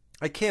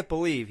 I can't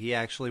believe he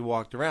actually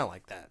walked around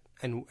like that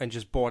and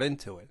just bought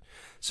into it.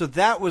 So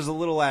that was a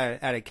little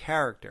out of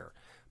character.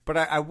 But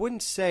I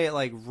wouldn't say it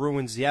like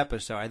ruins the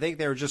episode. I think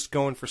they were just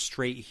going for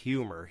straight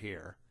humor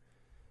here.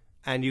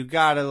 And you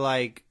gotta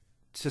like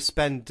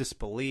suspend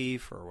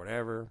disbelief or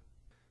whatever.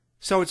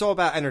 So it's all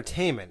about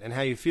entertainment and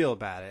how you feel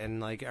about it. And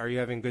like, are you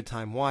having a good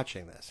time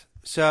watching this?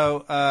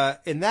 So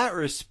in that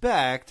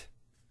respect,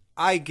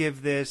 I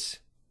give this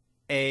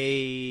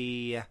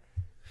a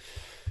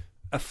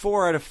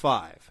 4 out of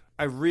 5.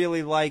 I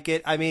really like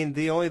it. I mean,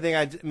 the only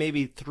thing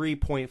maybe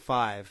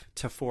 3.5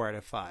 to 4 out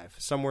of 5,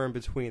 somewhere in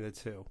between the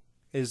two,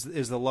 is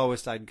the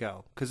lowest I'd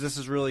go. Because this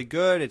is really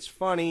good. It's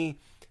funny.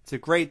 It's a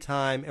great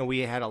time, and we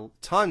had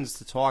tons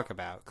to talk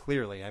about.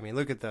 Clearly, I mean,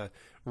 look at the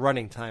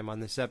running time on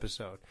this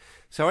episode.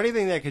 So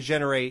anything that could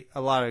generate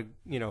a lot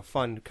of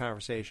fun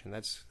conversation,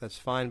 that's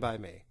fine by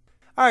me.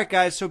 All right,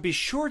 guys. So be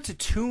sure to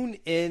tune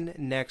in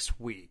next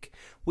week.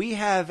 We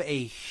have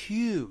a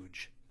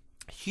huge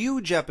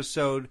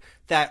episode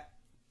that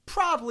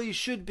probably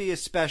should be a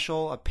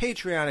special, a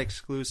Patreon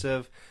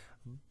exclusive,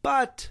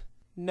 but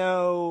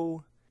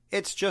no,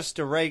 it's just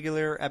a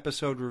regular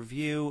episode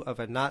review of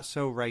a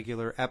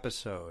not-so-regular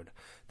episode.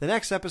 The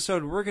next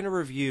episode we're going to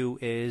review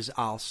is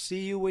I'll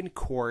See You in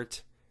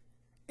Court,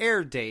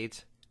 air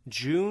date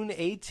June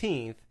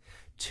 18th,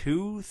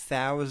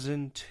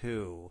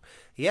 2002.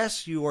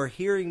 Yes, you are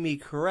hearing me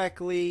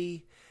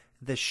correctly.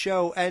 The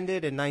show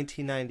ended in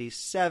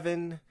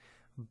 1997.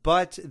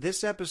 But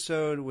this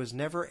episode was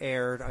never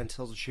aired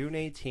until June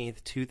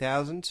 18th,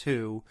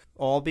 2002,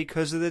 all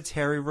because of the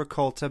Terry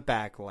Ricolta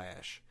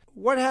backlash.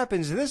 What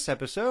happens in this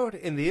episode,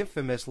 in the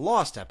infamous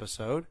Lost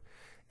episode,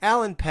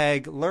 Al and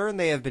Peg learn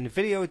they have been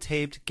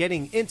videotaped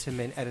getting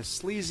intimate at a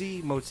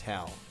sleazy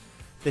motel.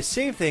 The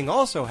same thing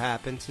also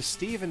happened to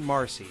Steve and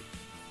Marcy.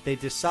 They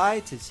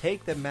decide to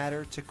take the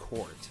matter to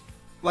court.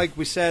 Like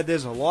we said,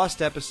 there's a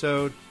Lost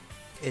episode.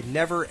 It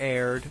never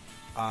aired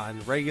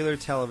on regular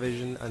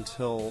television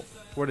until...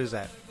 what is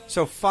that?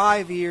 So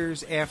 5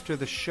 years after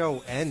the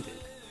show ended,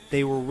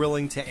 they were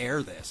willing to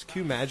air this. Can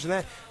you imagine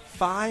that?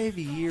 5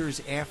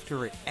 years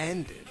after it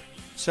ended.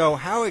 So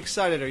how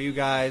excited are you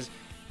guys?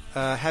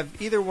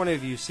 Have either one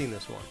of you seen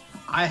this one?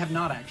 I have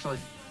not, actually.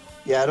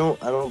 Yeah, I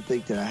don't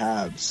think that I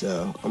have,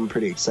 so I'm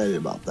pretty excited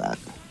about that.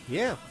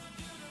 Yeah.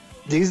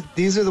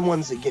 These are the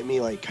ones that get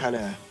me like kind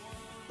of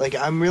like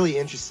I'm really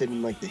interested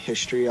in like the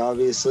history,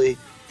 obviously.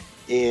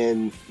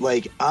 And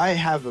like I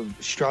have a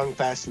strong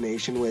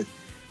fascination with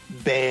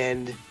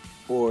banned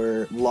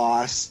or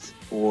lost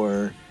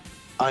or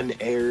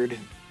unaired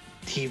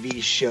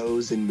TV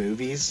shows and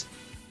movies.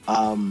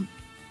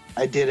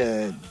 I did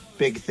a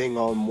big thing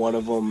on one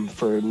of them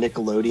for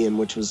Nickelodeon,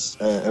 which was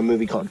a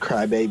movie called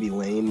Crybaby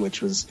Lane,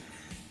 which was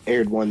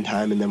aired one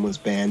time and then was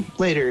banned.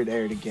 Later it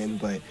aired again,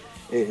 but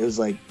it was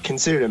like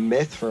considered a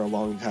myth for a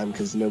long time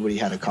because nobody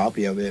had a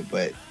copy of it,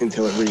 but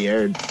until it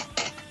re-aired.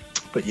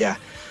 But yeah,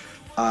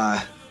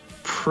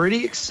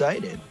 pretty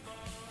excited.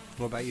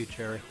 What about you,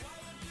 Cherry?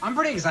 I'm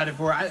pretty excited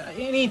for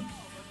it.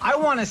 I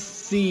want to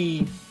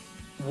see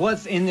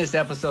what's in this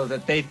episode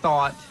that they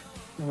thought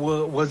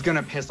was going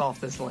to piss off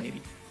this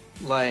lady.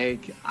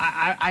 Like,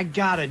 I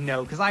got to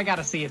know, because I got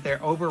to see if they're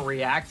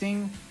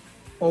overreacting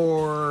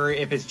or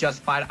if it's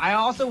justified. I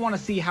also want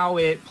to see how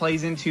it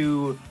plays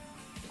into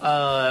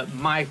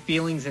my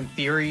feelings and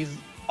theories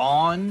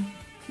on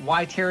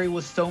why Terry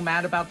was so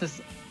mad about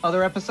this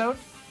other episode.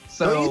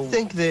 So, don't you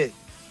think that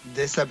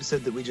this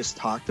episode that we just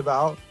talked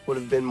about would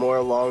have been more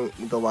along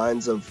the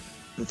lines of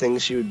the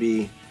things she would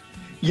be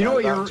You know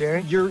About what?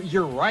 Jerry?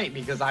 You're right,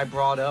 because I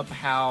brought up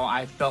how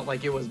I felt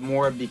like it was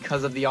more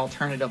because of the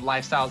alternative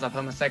lifestyles of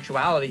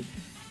homosexuality.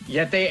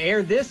 Yet they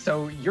aired this,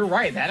 so you're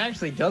right. That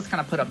actually does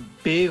kind of put a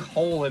big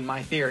hole in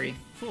my theory.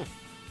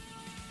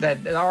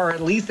 That, or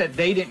at least that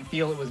they didn't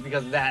feel it was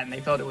because of that, and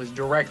they felt it was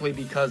directly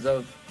because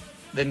of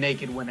the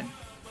naked women.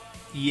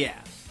 Yeah.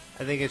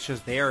 I think it's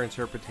just their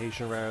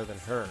interpretation rather than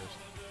hers.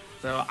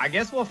 So I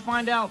guess we'll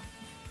find out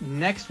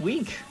next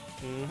week.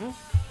 Mm-hmm.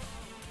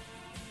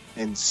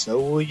 And so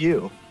will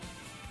you.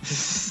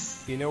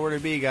 You know where to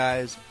be,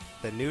 guys.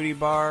 The Nudie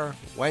Bar,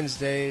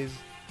 Wednesdays.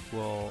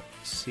 We'll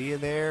see you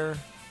there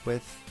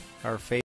with our favorite